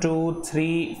 1 2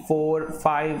 3 4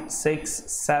 5 6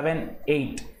 7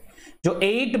 8, जो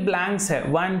 8 blanks है,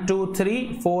 1 2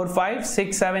 3 4 5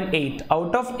 6 7 8,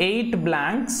 out of 8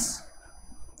 blanks,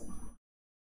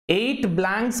 8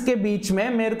 ब्लैंक्स के बीच में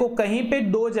मेरे को कहीं पे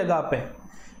 2 जगह पे,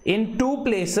 इन 2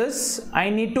 places I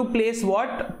need to place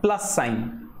what? Plus sign.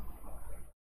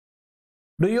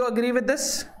 Do you agree with this?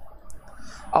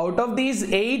 Out of these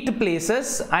 8 places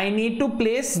I need to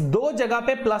place 2 जगह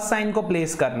पे प्लस साइन को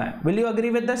प्लेस करना है. Will you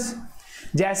agree with this?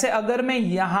 जैसे अगर मैं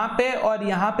यहां पे और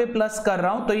यहां पे प्लस कर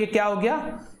रहा हूं तो ये क्या हो गया,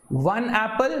 1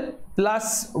 Apple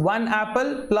plus 1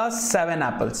 Apple plus 7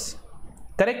 apples,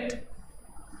 correct.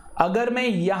 अगर मैं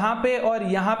यहां पे और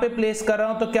यहां पे प्लेस कर रहा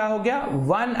हूं तो क्या हो गया,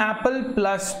 1 Apple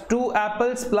plus 2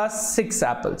 apples plus 6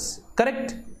 apples,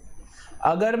 correct.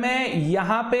 अगर मैं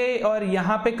यहां पे और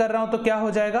यहां पे कर रहा हूं तो क्या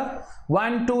हो जाएगा,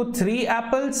 1 2 3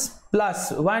 apples plus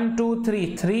 1 2 3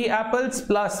 3 apples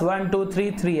plus 1 2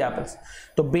 3 3 apples.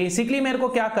 तो बेसिकली मेरे को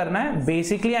क्या करना है,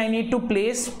 basically I need to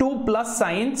place 2 plus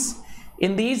science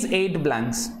in these 8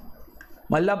 blanks.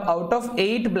 मतलब out of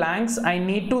 8 blanks I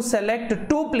need to select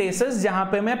 2 places जहां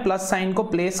पे मैं प्लस साइन को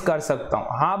प्लेस कर सकता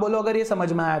हूं. हाँ बोलो अगर ये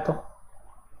समझ में आया तो.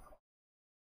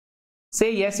 Say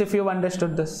yes if you've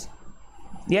understood this.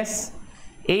 Yes.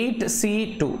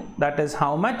 8C2, that is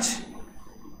how much?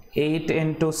 8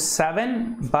 into 7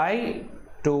 by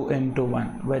 2 into 1,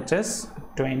 which is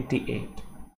 28.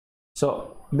 So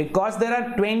because there are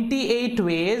 28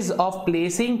 ways of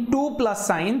placing 2 plus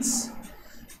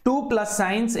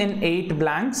signs in 8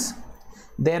 blanks,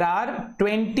 there are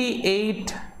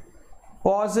 28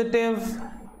 positive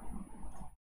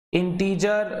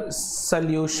integer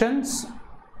solutions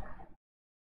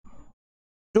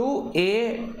to A,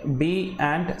 B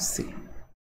and C.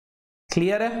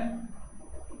 Clear है?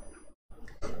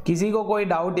 किसी को कोई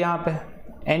doubt यहां पे?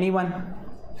 Anyone?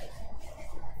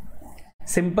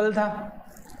 Simple था,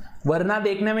 वरना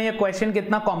देखने में ये क्वेश्चन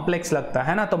कितना कॉम्प्लेक्स लगता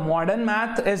है ना. तो modern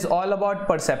math is all about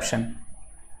perception.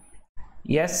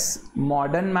 Yes,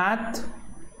 modern math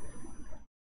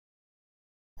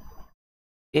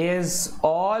is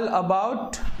all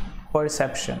about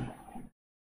perception.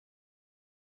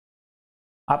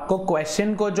 आपको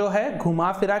क्वेश्चन को जो है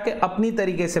घुमा फिरा के अपनी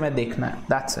तरीके से मैं देखना है.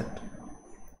 That's it.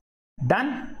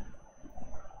 Done.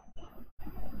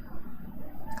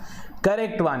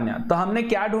 Correct Vanya. तो हमने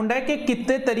क्या ढूंढा है कि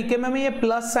कितने तरीके में मैं ये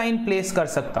प्लस साइन प्लेस कर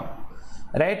सकता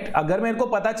हूं. राइट. अगर मेरे को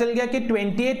पता चल गया कि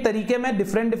 28 तरीके में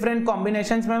डिफरेंट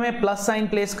कॉम्बिनेशंस में मैं प्लस साइन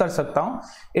प्लेस कर सकता हूं,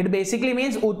 इट बेसिकली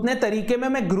मींस उतने तरीके में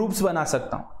मैं ग्रुप्स बना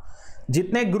सकता हूं.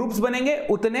 जितने ग्रुप्स बनेंगे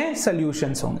उतने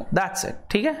सॉल्यूशंस होंगे. That's it.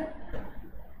 ठीक है.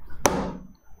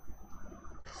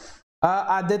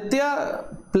 आदित्य,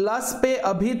 प्लस पे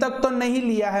अभी तक तो नहीं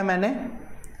लिया है मैंने.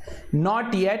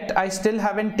 Not yet. I still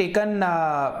haven't taken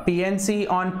PNC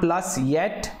on plus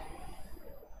yet.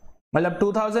 मतलब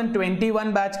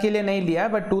 2021 बैच के लिए नहीं लिया,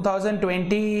 बट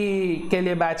 2020 के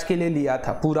लिए बैच के लिए लिया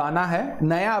था. पुराना है,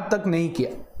 नया अब तक नहीं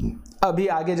किया. अभी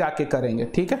आगे जाके करेंगे.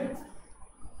 ठीक है.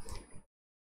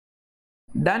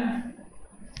 Done.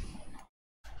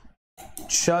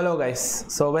 Chalo guys,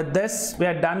 so with this we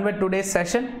are done with today's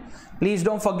session. Please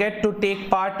don't forget to take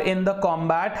part in the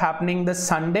combat happening this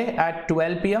Sunday at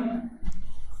 12 PM.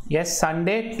 Yes,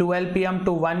 Sunday 12 PM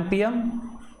to 1 PM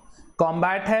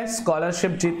combat है.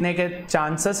 scholarship जीतने के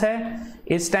chances है.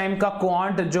 इस time का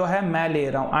quant जो है मैं ले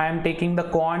रहा हूँ. I am taking the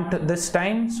quant this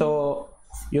time, so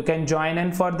you can join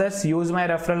in for this. Use my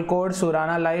referral code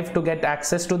SURANALIVE to get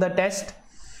access to the test.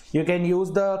 You can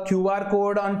use the QR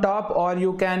code on top, or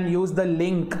you can use the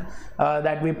link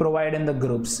that we provide in the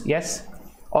groups. Yes.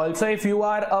 Also, if you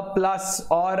are a plus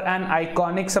or an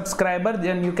iconic subscriber,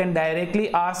 then you can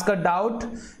directly ask a doubt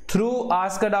through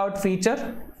ask a doubt feature,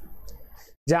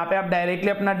 जहाँ पे आप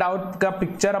directly अपना doubt का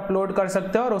picture upload कर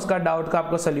सकते हो और उसका डाउट का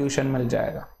आपको सोल्यूशन मिल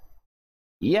जाएगा.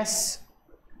 Yes.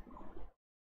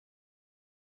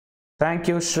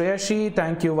 Thank you Shreyashi,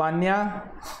 thank you Vanya.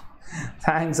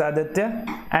 Thanks Aditya.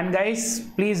 And guys,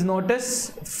 please notice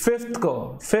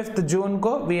 5th June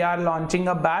को we are launching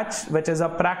a batch which is a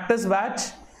practice batch.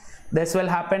 This will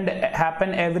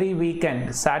happen every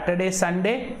weekend. Saturday,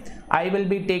 Sunday. I will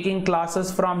be taking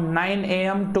classes from 9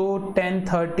 AM to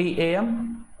 10:30 AM.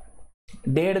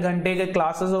 1.5 घंटे के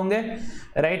classes होंगे.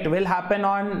 Right? Will happen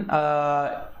on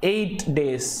 8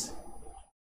 days.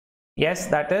 Yes,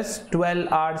 that is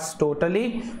 12 hours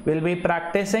totally. We'll be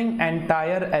practicing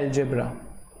entire algebra.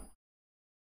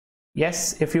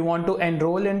 Yes, if you want to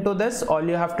enroll into this, all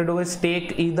you have to do is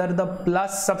take either the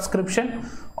plus subscription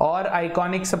or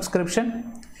iconic subscription.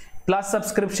 Plus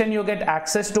subscription you get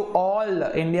access to all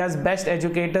India's best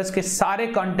educators के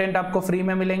सारे content आपको free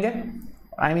में मिलेंगे.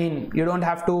 I mean, you don't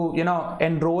have to,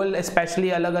 enroll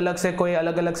especially अलग अलग से, कोई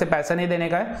अलग अलग से पैसा नहीं देने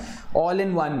का है. All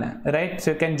in one, right?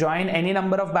 So you can join any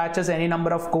number of batches, any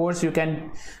number of course. You can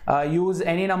use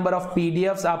any number of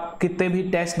PDFs. आप कितने भी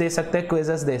टेस्ट दे सकते हैं,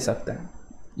 quizzes दे सकते हैं.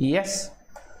 Yes.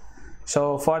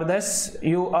 So for this,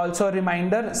 you also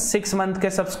reminder 6 month के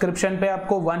subscription पे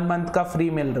आपको 1 month का फ्री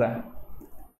मिल रहा है.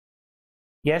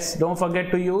 Yes, don't forget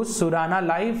to use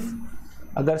SURANALIVE.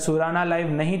 अगर SURANALIVE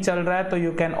नहीं चल रहा है तो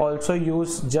you can also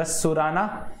use just Surana.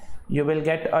 You will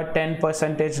get a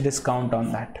 10% discount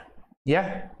on that. Yeah.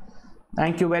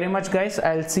 Thank you very much guys.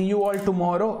 I'll see you all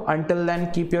tomorrow. Until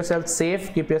then, keep yourselves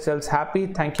safe, keep yourselves happy.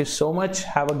 Thank you so much.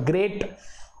 Have a great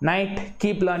night.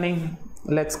 Keep learning.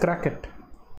 Let's crack it.